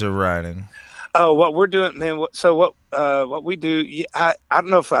you guys are writing. Oh, what we're doing, man. So what we do, I don't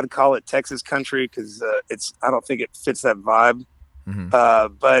know if I'd call it Texas country because I don't think it fits that vibe.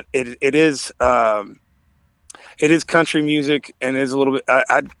 Mm-hmm. But it is country music, and it is a little bit.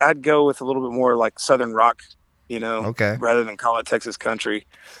 I'd go with a little bit more like Southern rock, okay, rather than call it Texas country.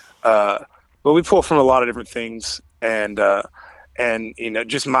 But we pull from a lot of different things, and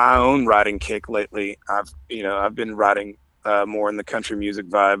just my own writing kick lately. I've been writing more in the country music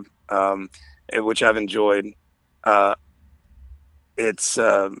vibe. Which I've enjoyed. But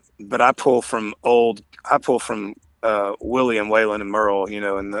I pull from Willie and Waylon and Merle,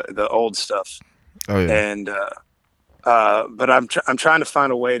 and the old stuff. Oh yeah. And but I'm trying to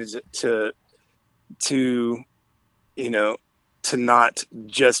find a way to not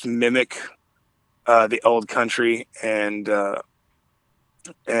just mimic the old country and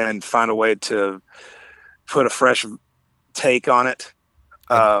find a way to put a fresh take on it.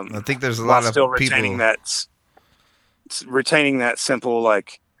 I think there's a lot of still people retaining that simple,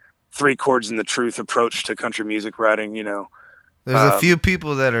 like 3 chords in the truth approach to country music writing. There's a few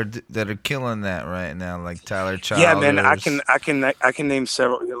people that are killing that right now, like Tyler Childers. Yeah, man, I can name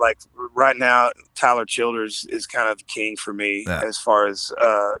several. Like right now, Tyler Childers is kind of king for me as far as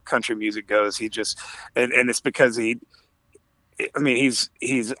country music goes. He just and it's because he's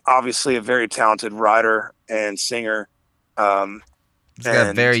obviously a very talented writer and singer. He's got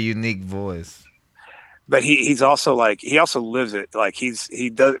a very unique voice, but he also lives it. Like he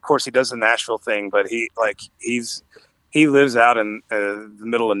does, of course, he does the Nashville thing, but he lives out in the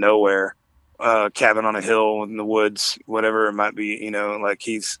middle of nowhere, cabin on a hill in the woods, whatever it might be. Like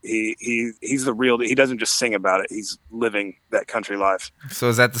he's the real. He doesn't just sing about it; he's living that country life. So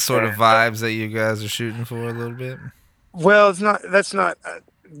is that the sort of vibes that you guys are shooting for a little bit? Well, it's not. That's not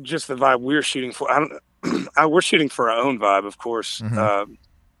just the vibe we're shooting for. We're shooting for our own vibe, of course. Mm-hmm.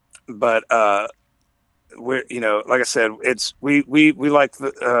 But we're, like I said, we like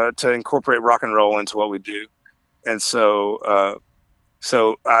to incorporate rock and roll into what we do. And so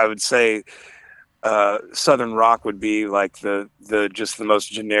I would say Southern rock would be like the just the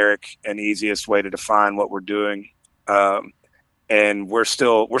most generic and easiest way to define what we're doing. And we're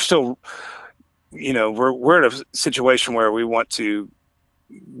still, we're at a situation where we want to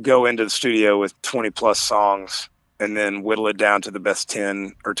go into the studio with 20 plus songs and then whittle it down to the best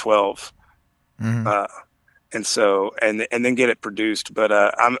 10 or 12. Mm-hmm. And so, and then get it produced. But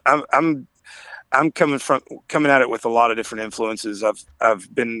I'm coming at it with a lot of different influences.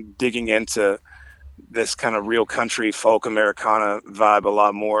 I've been digging into this kind of real country folk Americana vibe a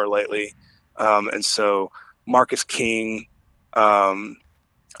lot more lately. And so Marcus King, like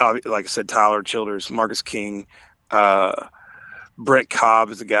I said, Tyler Childers, Marcus King, Brent Cobb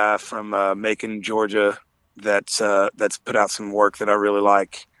is a guy from Macon, Georgia, that's put out some work that I really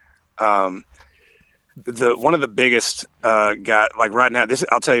like. the one of the biggest guy like right now. This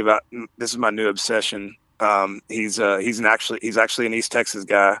I'll tell you about. This is my new obsession. He's actually an East Texas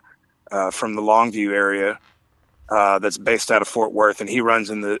guy from the Longview area that's based out of Fort Worth, and he runs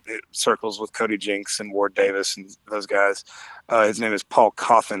in the circles with Cody Jinks and Ward Davis and those guys. His name is Paul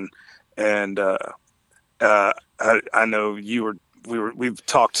Coffin, and I know we've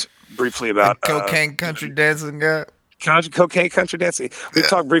talked briefly about Cocaine Country Dancing guy. Cocaine Country Dancing. We've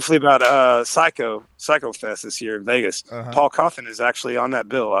talked briefly about Psycho Fest this year in Vegas. Paul Coffin is actually on that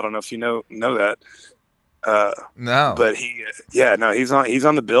bill. I don't know if you know that. No, but he's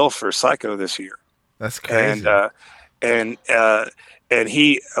on the bill for Psycho this year. That's crazy. And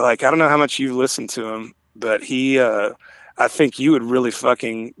he, like, I don't know how much you listened to him, but I think you would really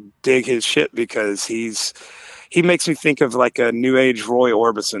fucking dig his shit because he makes me think of like a new age Roy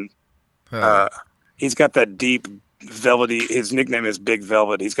Orbison. He's got that deep velvety. His nickname is Big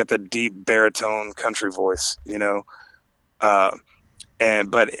Velvet. He's got that deep baritone country voice, you know.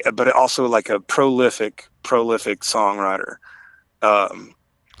 But also like a prolific songwriter.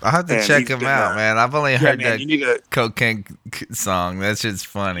 I'll have to check him out, man. I've only heard that Cocaine song. That shit's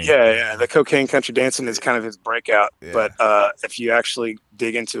funny. Yeah. The Cocaine Country Dancing is kind of his breakout. Yeah. But if you actually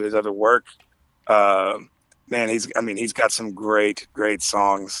dig into his other work, man, he's got some great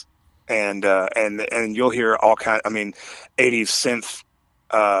songs, and you'll hear all kind. I mean, 80s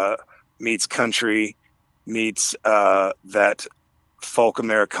synth meets country meets that folk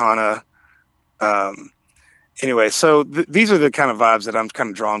Americana. Anyway, so these are the kind of vibes that I'm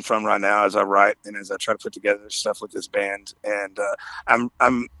kind of drawn from right now as I write and as I try to put together stuff with this band. And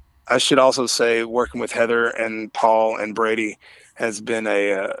I should also say working with Heather and Paul and Brady has been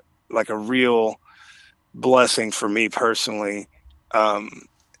a real blessing for me personally.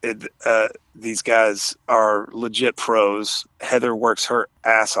 These guys are legit pros. Heather works her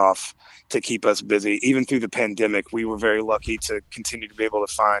ass off to keep us busy. Even through the pandemic, we were very lucky to continue to be able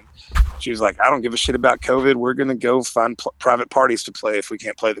to find. She was like, I don't give a shit about COVID. We're going to go find private parties to play if we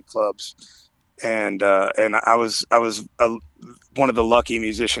can't play the clubs. And I was one of the lucky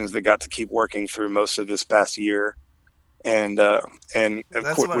musicians that got to keep working through most of this past year. And of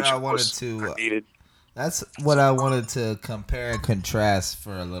that's course, what which I of wanted course to. Needed. That's what I wanted to compare and contrast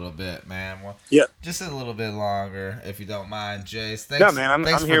for a little bit, man. Well, yeah, just a little bit longer, if you don't mind, Jace. Thanks, no, man,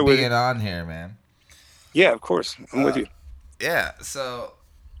 thanks I'm for here being with on here, man. Yeah, of course, I'm with you. Yeah, so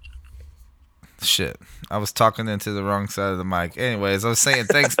shit, I was talking into the wrong side of the mic. Anyways, I was saying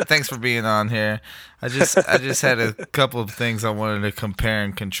thanks for being on here. I just had a couple of things I wanted to compare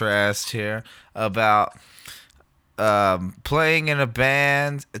and contrast here about. Playing in a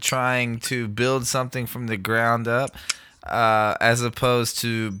band, trying to build something from the ground up, as opposed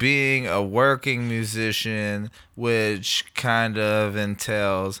to being a working musician, which kind of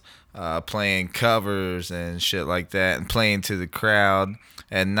entails playing covers and shit like that, and playing to the crowd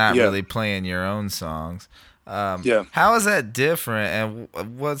and not really playing your own songs. How is that different,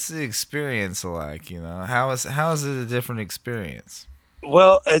 and what's the experience like? You know, how is it a different experience?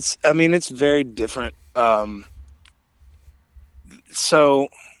 Well, it's very different. So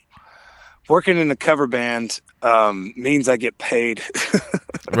working in a cover band means I get paid.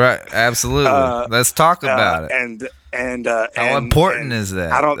 Right, absolutely. Let's talk about it. How important is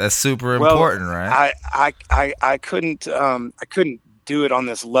that? That's super important, right? I couldn't do it on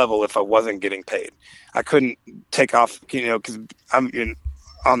this level if I wasn't getting paid. I couldn't take off, because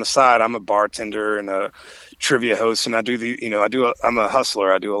on the side I'm a bartender and a trivia host, and I'm a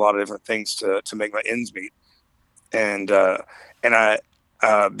hustler. I do a lot of different things to make my ends meet. And I,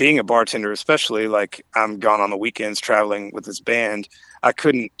 being a bartender, especially, like, I'm gone on the weekends traveling with this band, I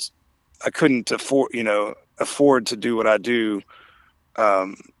couldn't afford to do what I do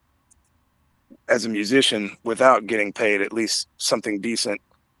as a musician without getting paid at least something decent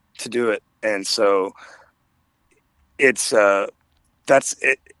to do it. And so it's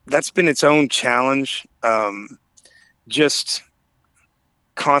that's been its own challenge, just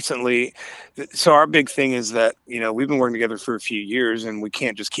constantly. So our big thing is that, we've been working together for a few years, and we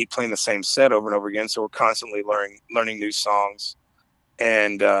can't just keep playing the same set over and over again. So we're constantly learning new songs,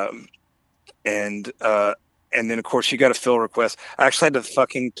 and then of course you got to fill requests. I actually had to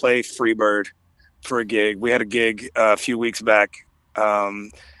fucking play Freebird for a gig. We had a gig a few weeks back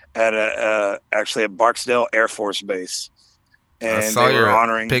actually at Barksdale Air Force Base, and I saw they were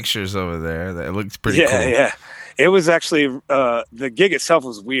honoring pictures over there. That looked pretty cool. Yeah. It was actually the gig itself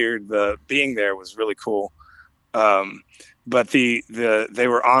was weird. The being there was really cool, but they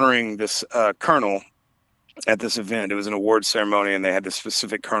were honoring this colonel at this event. It was an award ceremony, and they had this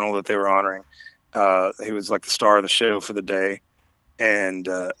specific colonel that they were honoring. He was like the star of the show for the day, and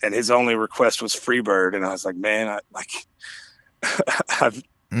his only request was Freebird, and I was like, man, I've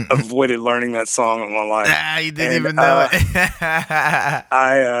avoided learning that song in my life. You didn't even know it.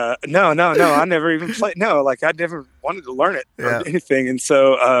 No, I never even played. No, like I never wanted to learn it or anything, and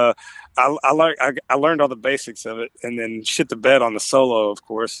so I learned all the basics of it, and then shit the bed on the solo, of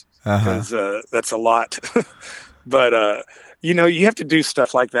course, because that's a lot. But you have to do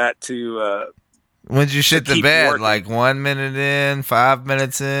stuff like that to. When'd you shit the bed? Working. Like 1 minute in, 5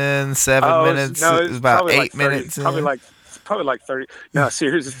 minutes in, 7 minutes? No, it was about 8 like 30, minutes in. Probably like 30. No, see,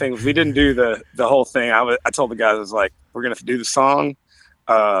 here's the thing: we didn't do the whole thing. I told the guys, I was like, we're gonna do the song.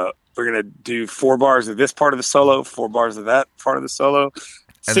 We're gonna do 4 bars of this part of the solo, 4 bars of that part of the solo.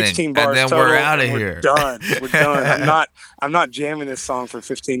 16 bars and then total, we're out of here. We're done. We're done. I'm not jamming this song for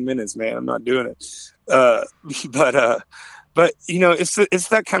 15 minutes, man. I'm not doing it. But it's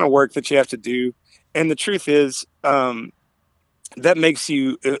that kind of work that you have to do. And the truth is, that makes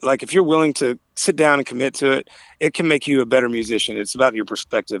you, like, if you're willing to sit down and commit to it, it can make you a better musician. It's about your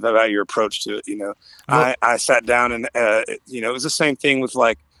perspective, about your approach to it. Well, I sat down and, it was the same thing with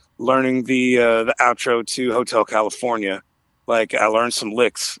like learning the outro to Hotel California. Like I learned some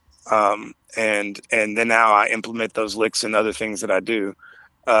licks, and then now I implement those licks in other things that I do.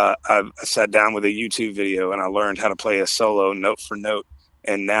 I sat down with a YouTube video and I learned how to play a solo note for note.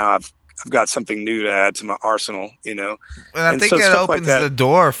 And now I've got something new to add to my arsenal, And I think it opens the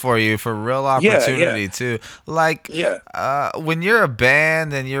door for you for real opportunity too. Like, when you're a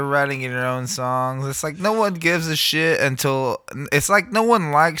band and you're writing your own songs, it's like no one gives a shit it's like no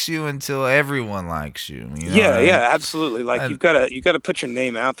one likes you until everyone likes you. Yeah, absolutely. Like you gotta put your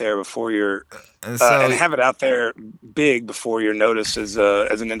name out there before you're and have it out there big before you're noticed as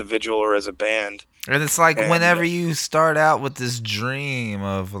an individual or as a band. And it's like whenever you start out with this dream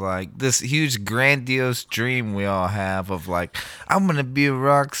of like this huge grandiose dream we all have of like, I'm going to be a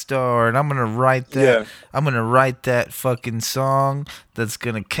rock star and I'm going to write that. I'm going to write that fucking song that's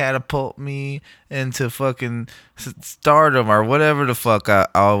going to catapult me into fucking stardom or whatever the fuck I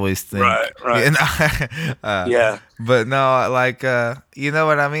always think. Right. But no, like, you know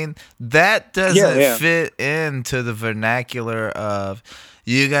what I mean? That doesn't fit into the vernacular of,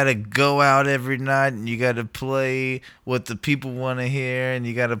 you got to go out every night and you got to play what the people want to hear and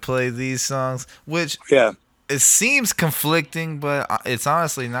you got to play these songs, which it seems conflicting, but it's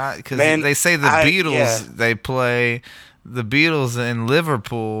honestly not, because they say the Beatles, they play the Beatles in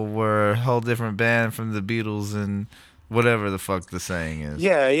Liverpool were a whole different band from the Beatles and whatever the fuck the saying is.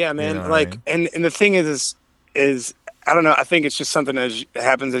 Yeah, man. You know like, I mean? and the thing is I don't know. I think it's just something that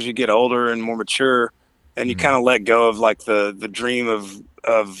happens as you get older and more mature, and you kind of let go of like the dream of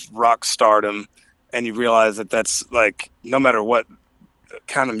rock stardom, and you realize that that's like no matter what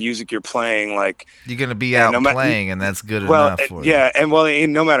kind of music you're playing, like you're gonna be out playing, and that's good enough for you.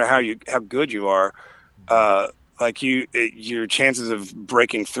 And no matter how good you are, like your chances of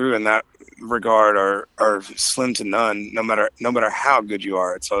breaking through in that regard are slim to none. No matter how good you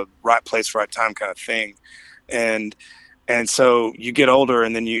are, it's a right place, right time kind of thing, and so you get older,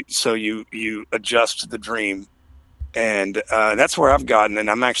 and then you adjust to the dream. And that's where I've gotten, and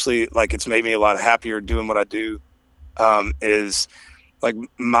I'm actually like, it's made me a lot happier doing what I do. Is like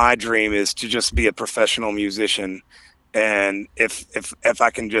my dream is to just be a professional musician, and if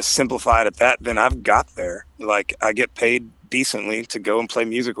I can just simplify it at that, then I've got there. Like I get paid decently to go and play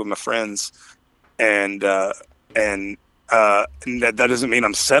music with my friends, and that doesn't mean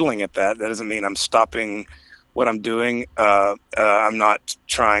I'm settling at that. That doesn't mean I'm stopping what I'm doing. I'm not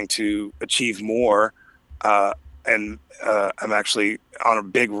trying to achieve more. And I'm actually on a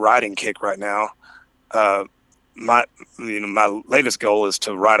big writing kick right now. My latest goal is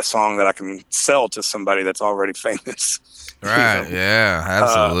to write a song that I can sell to somebody that's already famous. Right? Yeah,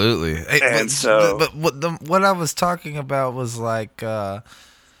 absolutely. But what I was talking about was like,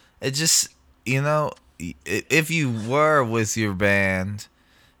 it just, if you were with your band,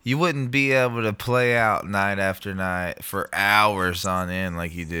 you wouldn't be able to play out night after night for hours on end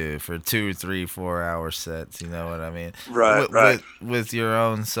like you do for 2, 3, 4 hour sets. You know what I mean? Right. With your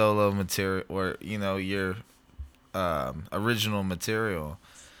own solo material, or your original material.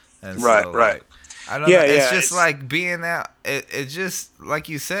 And right. I don't know. It's just like being out. It just like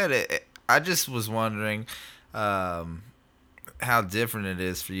you said. I just was wondering how different it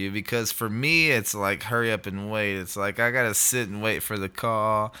is for you, because for me it's like hurry up and wait. It's like I gotta sit and wait for the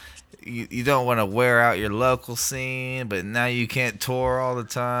call. You don't want to wear out your local scene, but now you can't tour all the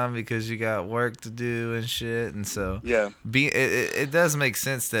time because you got work to do and shit. And so it does make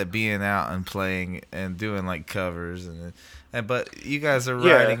sense that being out and playing and doing like covers but you guys are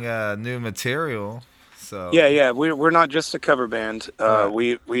writing new material, So yeah, we're not just a cover band.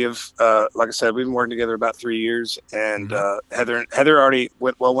 We have, like I said, we've been working together about 3 years, and Heather already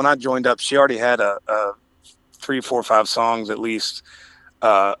went. Well, when I joined up, she already had a 3, 4, 5 songs at least,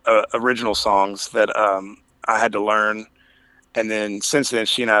 original songs that I had to learn, and then since then,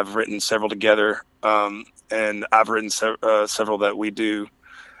 she and I have written several together, and I've written several that we do,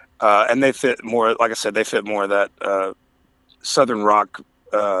 and they fit more. Like I said, they fit more of that southern rock.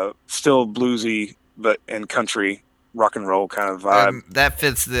 Still bluesy, but in country rock and roll kind of vibe. That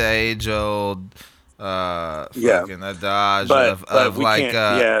fits the age old fucking adage but of we like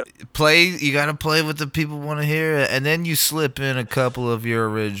play. You gotta play what the people want to hear, and then you slip in a couple of your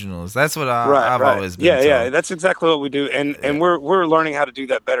originals. That's what I've always been told. Yeah, that's exactly what we do, and we're learning how to do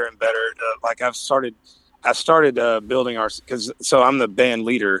that better and better. Like I started building so I'm the band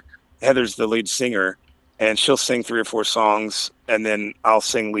leader. Heather's the lead singer, and she'll sing 3 or 4 songs, and then I'll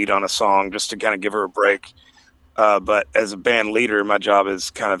sing lead on a song just to kind of give her a break. But as a band leader, my job is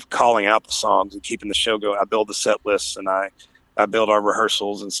kind of calling out the songs and keeping the show going. I build the set lists, and I build our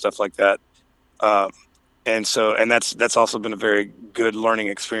rehearsals and stuff like that. And that's also been a very good learning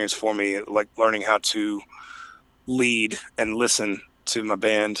experience for me, like learning how to lead and listen to my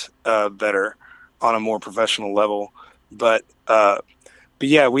band better on a more professional level. But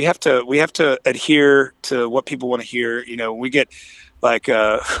yeah, we have to adhere to what people want to hear. You know, we get like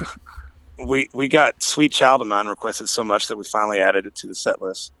we got "Sweet Child of Mine" requested so much that we finally added it to the set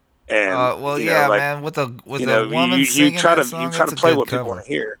list. And man, with the woman singing you try that to song, try to play what people want to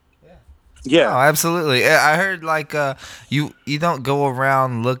hear. Yeah. Oh, absolutely. I heard like you don't go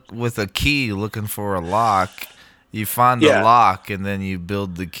around with a key looking for a lock. You find the lock and then you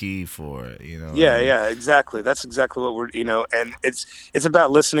build the key for it, you know. Yeah, exactly. That's exactly what we're, and it's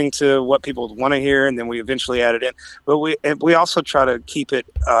about listening to what people want to hear, and then we eventually add it in. But we also try to keep it,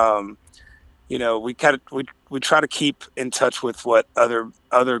 we try to keep in touch with what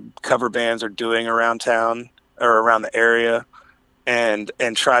other cover bands are doing around town or around the area, and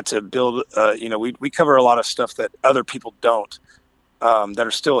try to build. We cover a lot of stuff that other people don't. That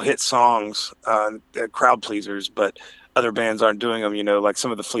are still hit songs, crowd pleasers, but other bands aren't doing them, like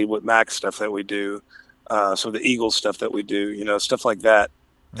some of the Fleetwood Mac stuff that we do, some of the Eagles stuff that we do, stuff like that,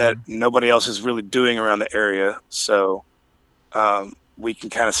 that nobody else is really doing around the area. So we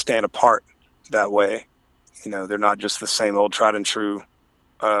can kind of stand apart that way. They're not just the same old tried and true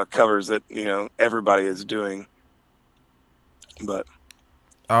covers that, everybody is doing. But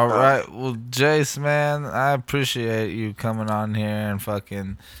all right. Well, Jace, man, I appreciate you coming on here and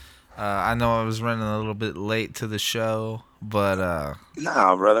fucking. I know I was running a little bit late to the show, but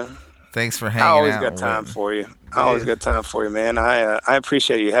nah, brother. Thanks for hanging out. I always got time for you. I always got time for you, man. I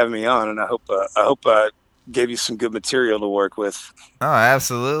appreciate you having me on, and I hope I gave you some good material to work with. Oh,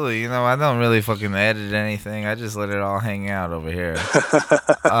 absolutely. I don't really fucking edit anything. I just let it all hang out over here.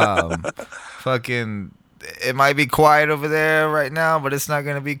 Fucking. It might be quiet over there right now, but it's not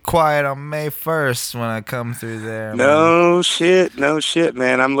going to be quiet on May 1st when I come through there. No shit,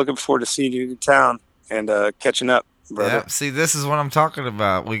 man. I'm looking forward to seeing you in town and catching up, brother. Yep. See, this is what I'm talking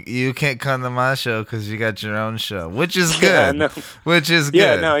about. You can't come to my show because you got your own show, which is good. Yeah, which is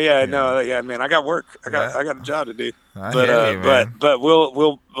good. Yeah, man. I got work. I got a job to do. I hear you, man. But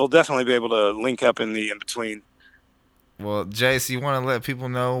we'll definitely be able to link up in between. Well, Jace, you want to let people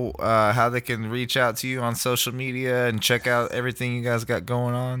know how they can reach out to you on social media and check out everything you guys got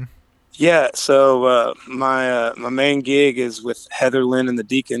going on? Yeah, so my main gig is with Heather Lynn and the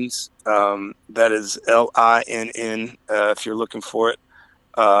Deacons. That is LINN if you're looking for it.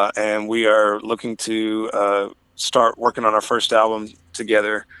 And we are looking to start working on our first album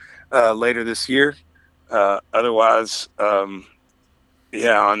together later this year. Otherwise,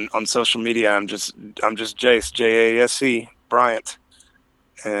 on social media, I'm just Jace, Jase Bryant,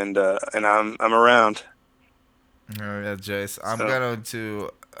 and I'm around. Oh yeah, Jace.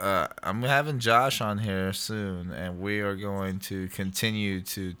 I'm having Josh on here soon, and we are going to continue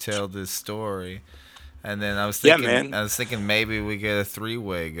to tell this story. And then I was thinking maybe we get a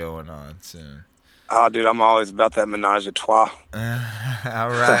 3-way going on soon. Oh, dude, I'm always about that menage a trois. All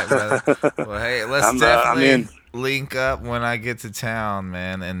right, brother. Well, hey, let's definitely link up when I get to town,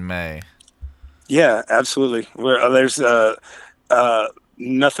 man, in May. Yeah, absolutely. There's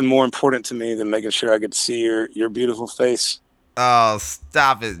nothing more important to me than making sure I get to see your beautiful face. Oh,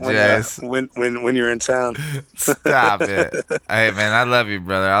 stop it, Jace. When you're in town. Stop it. Hey, man, I love you,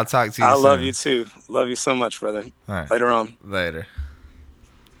 brother. I'll talk to you soon. I love you, too. Love you so much, brother. All right. Later on. Later.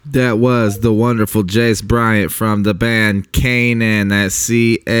 That was the wonderful Jace Bryant from the band Canaan. That's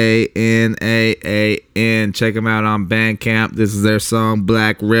Canaan. Check them out on Bandcamp. This is their song,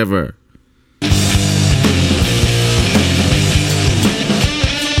 Black River.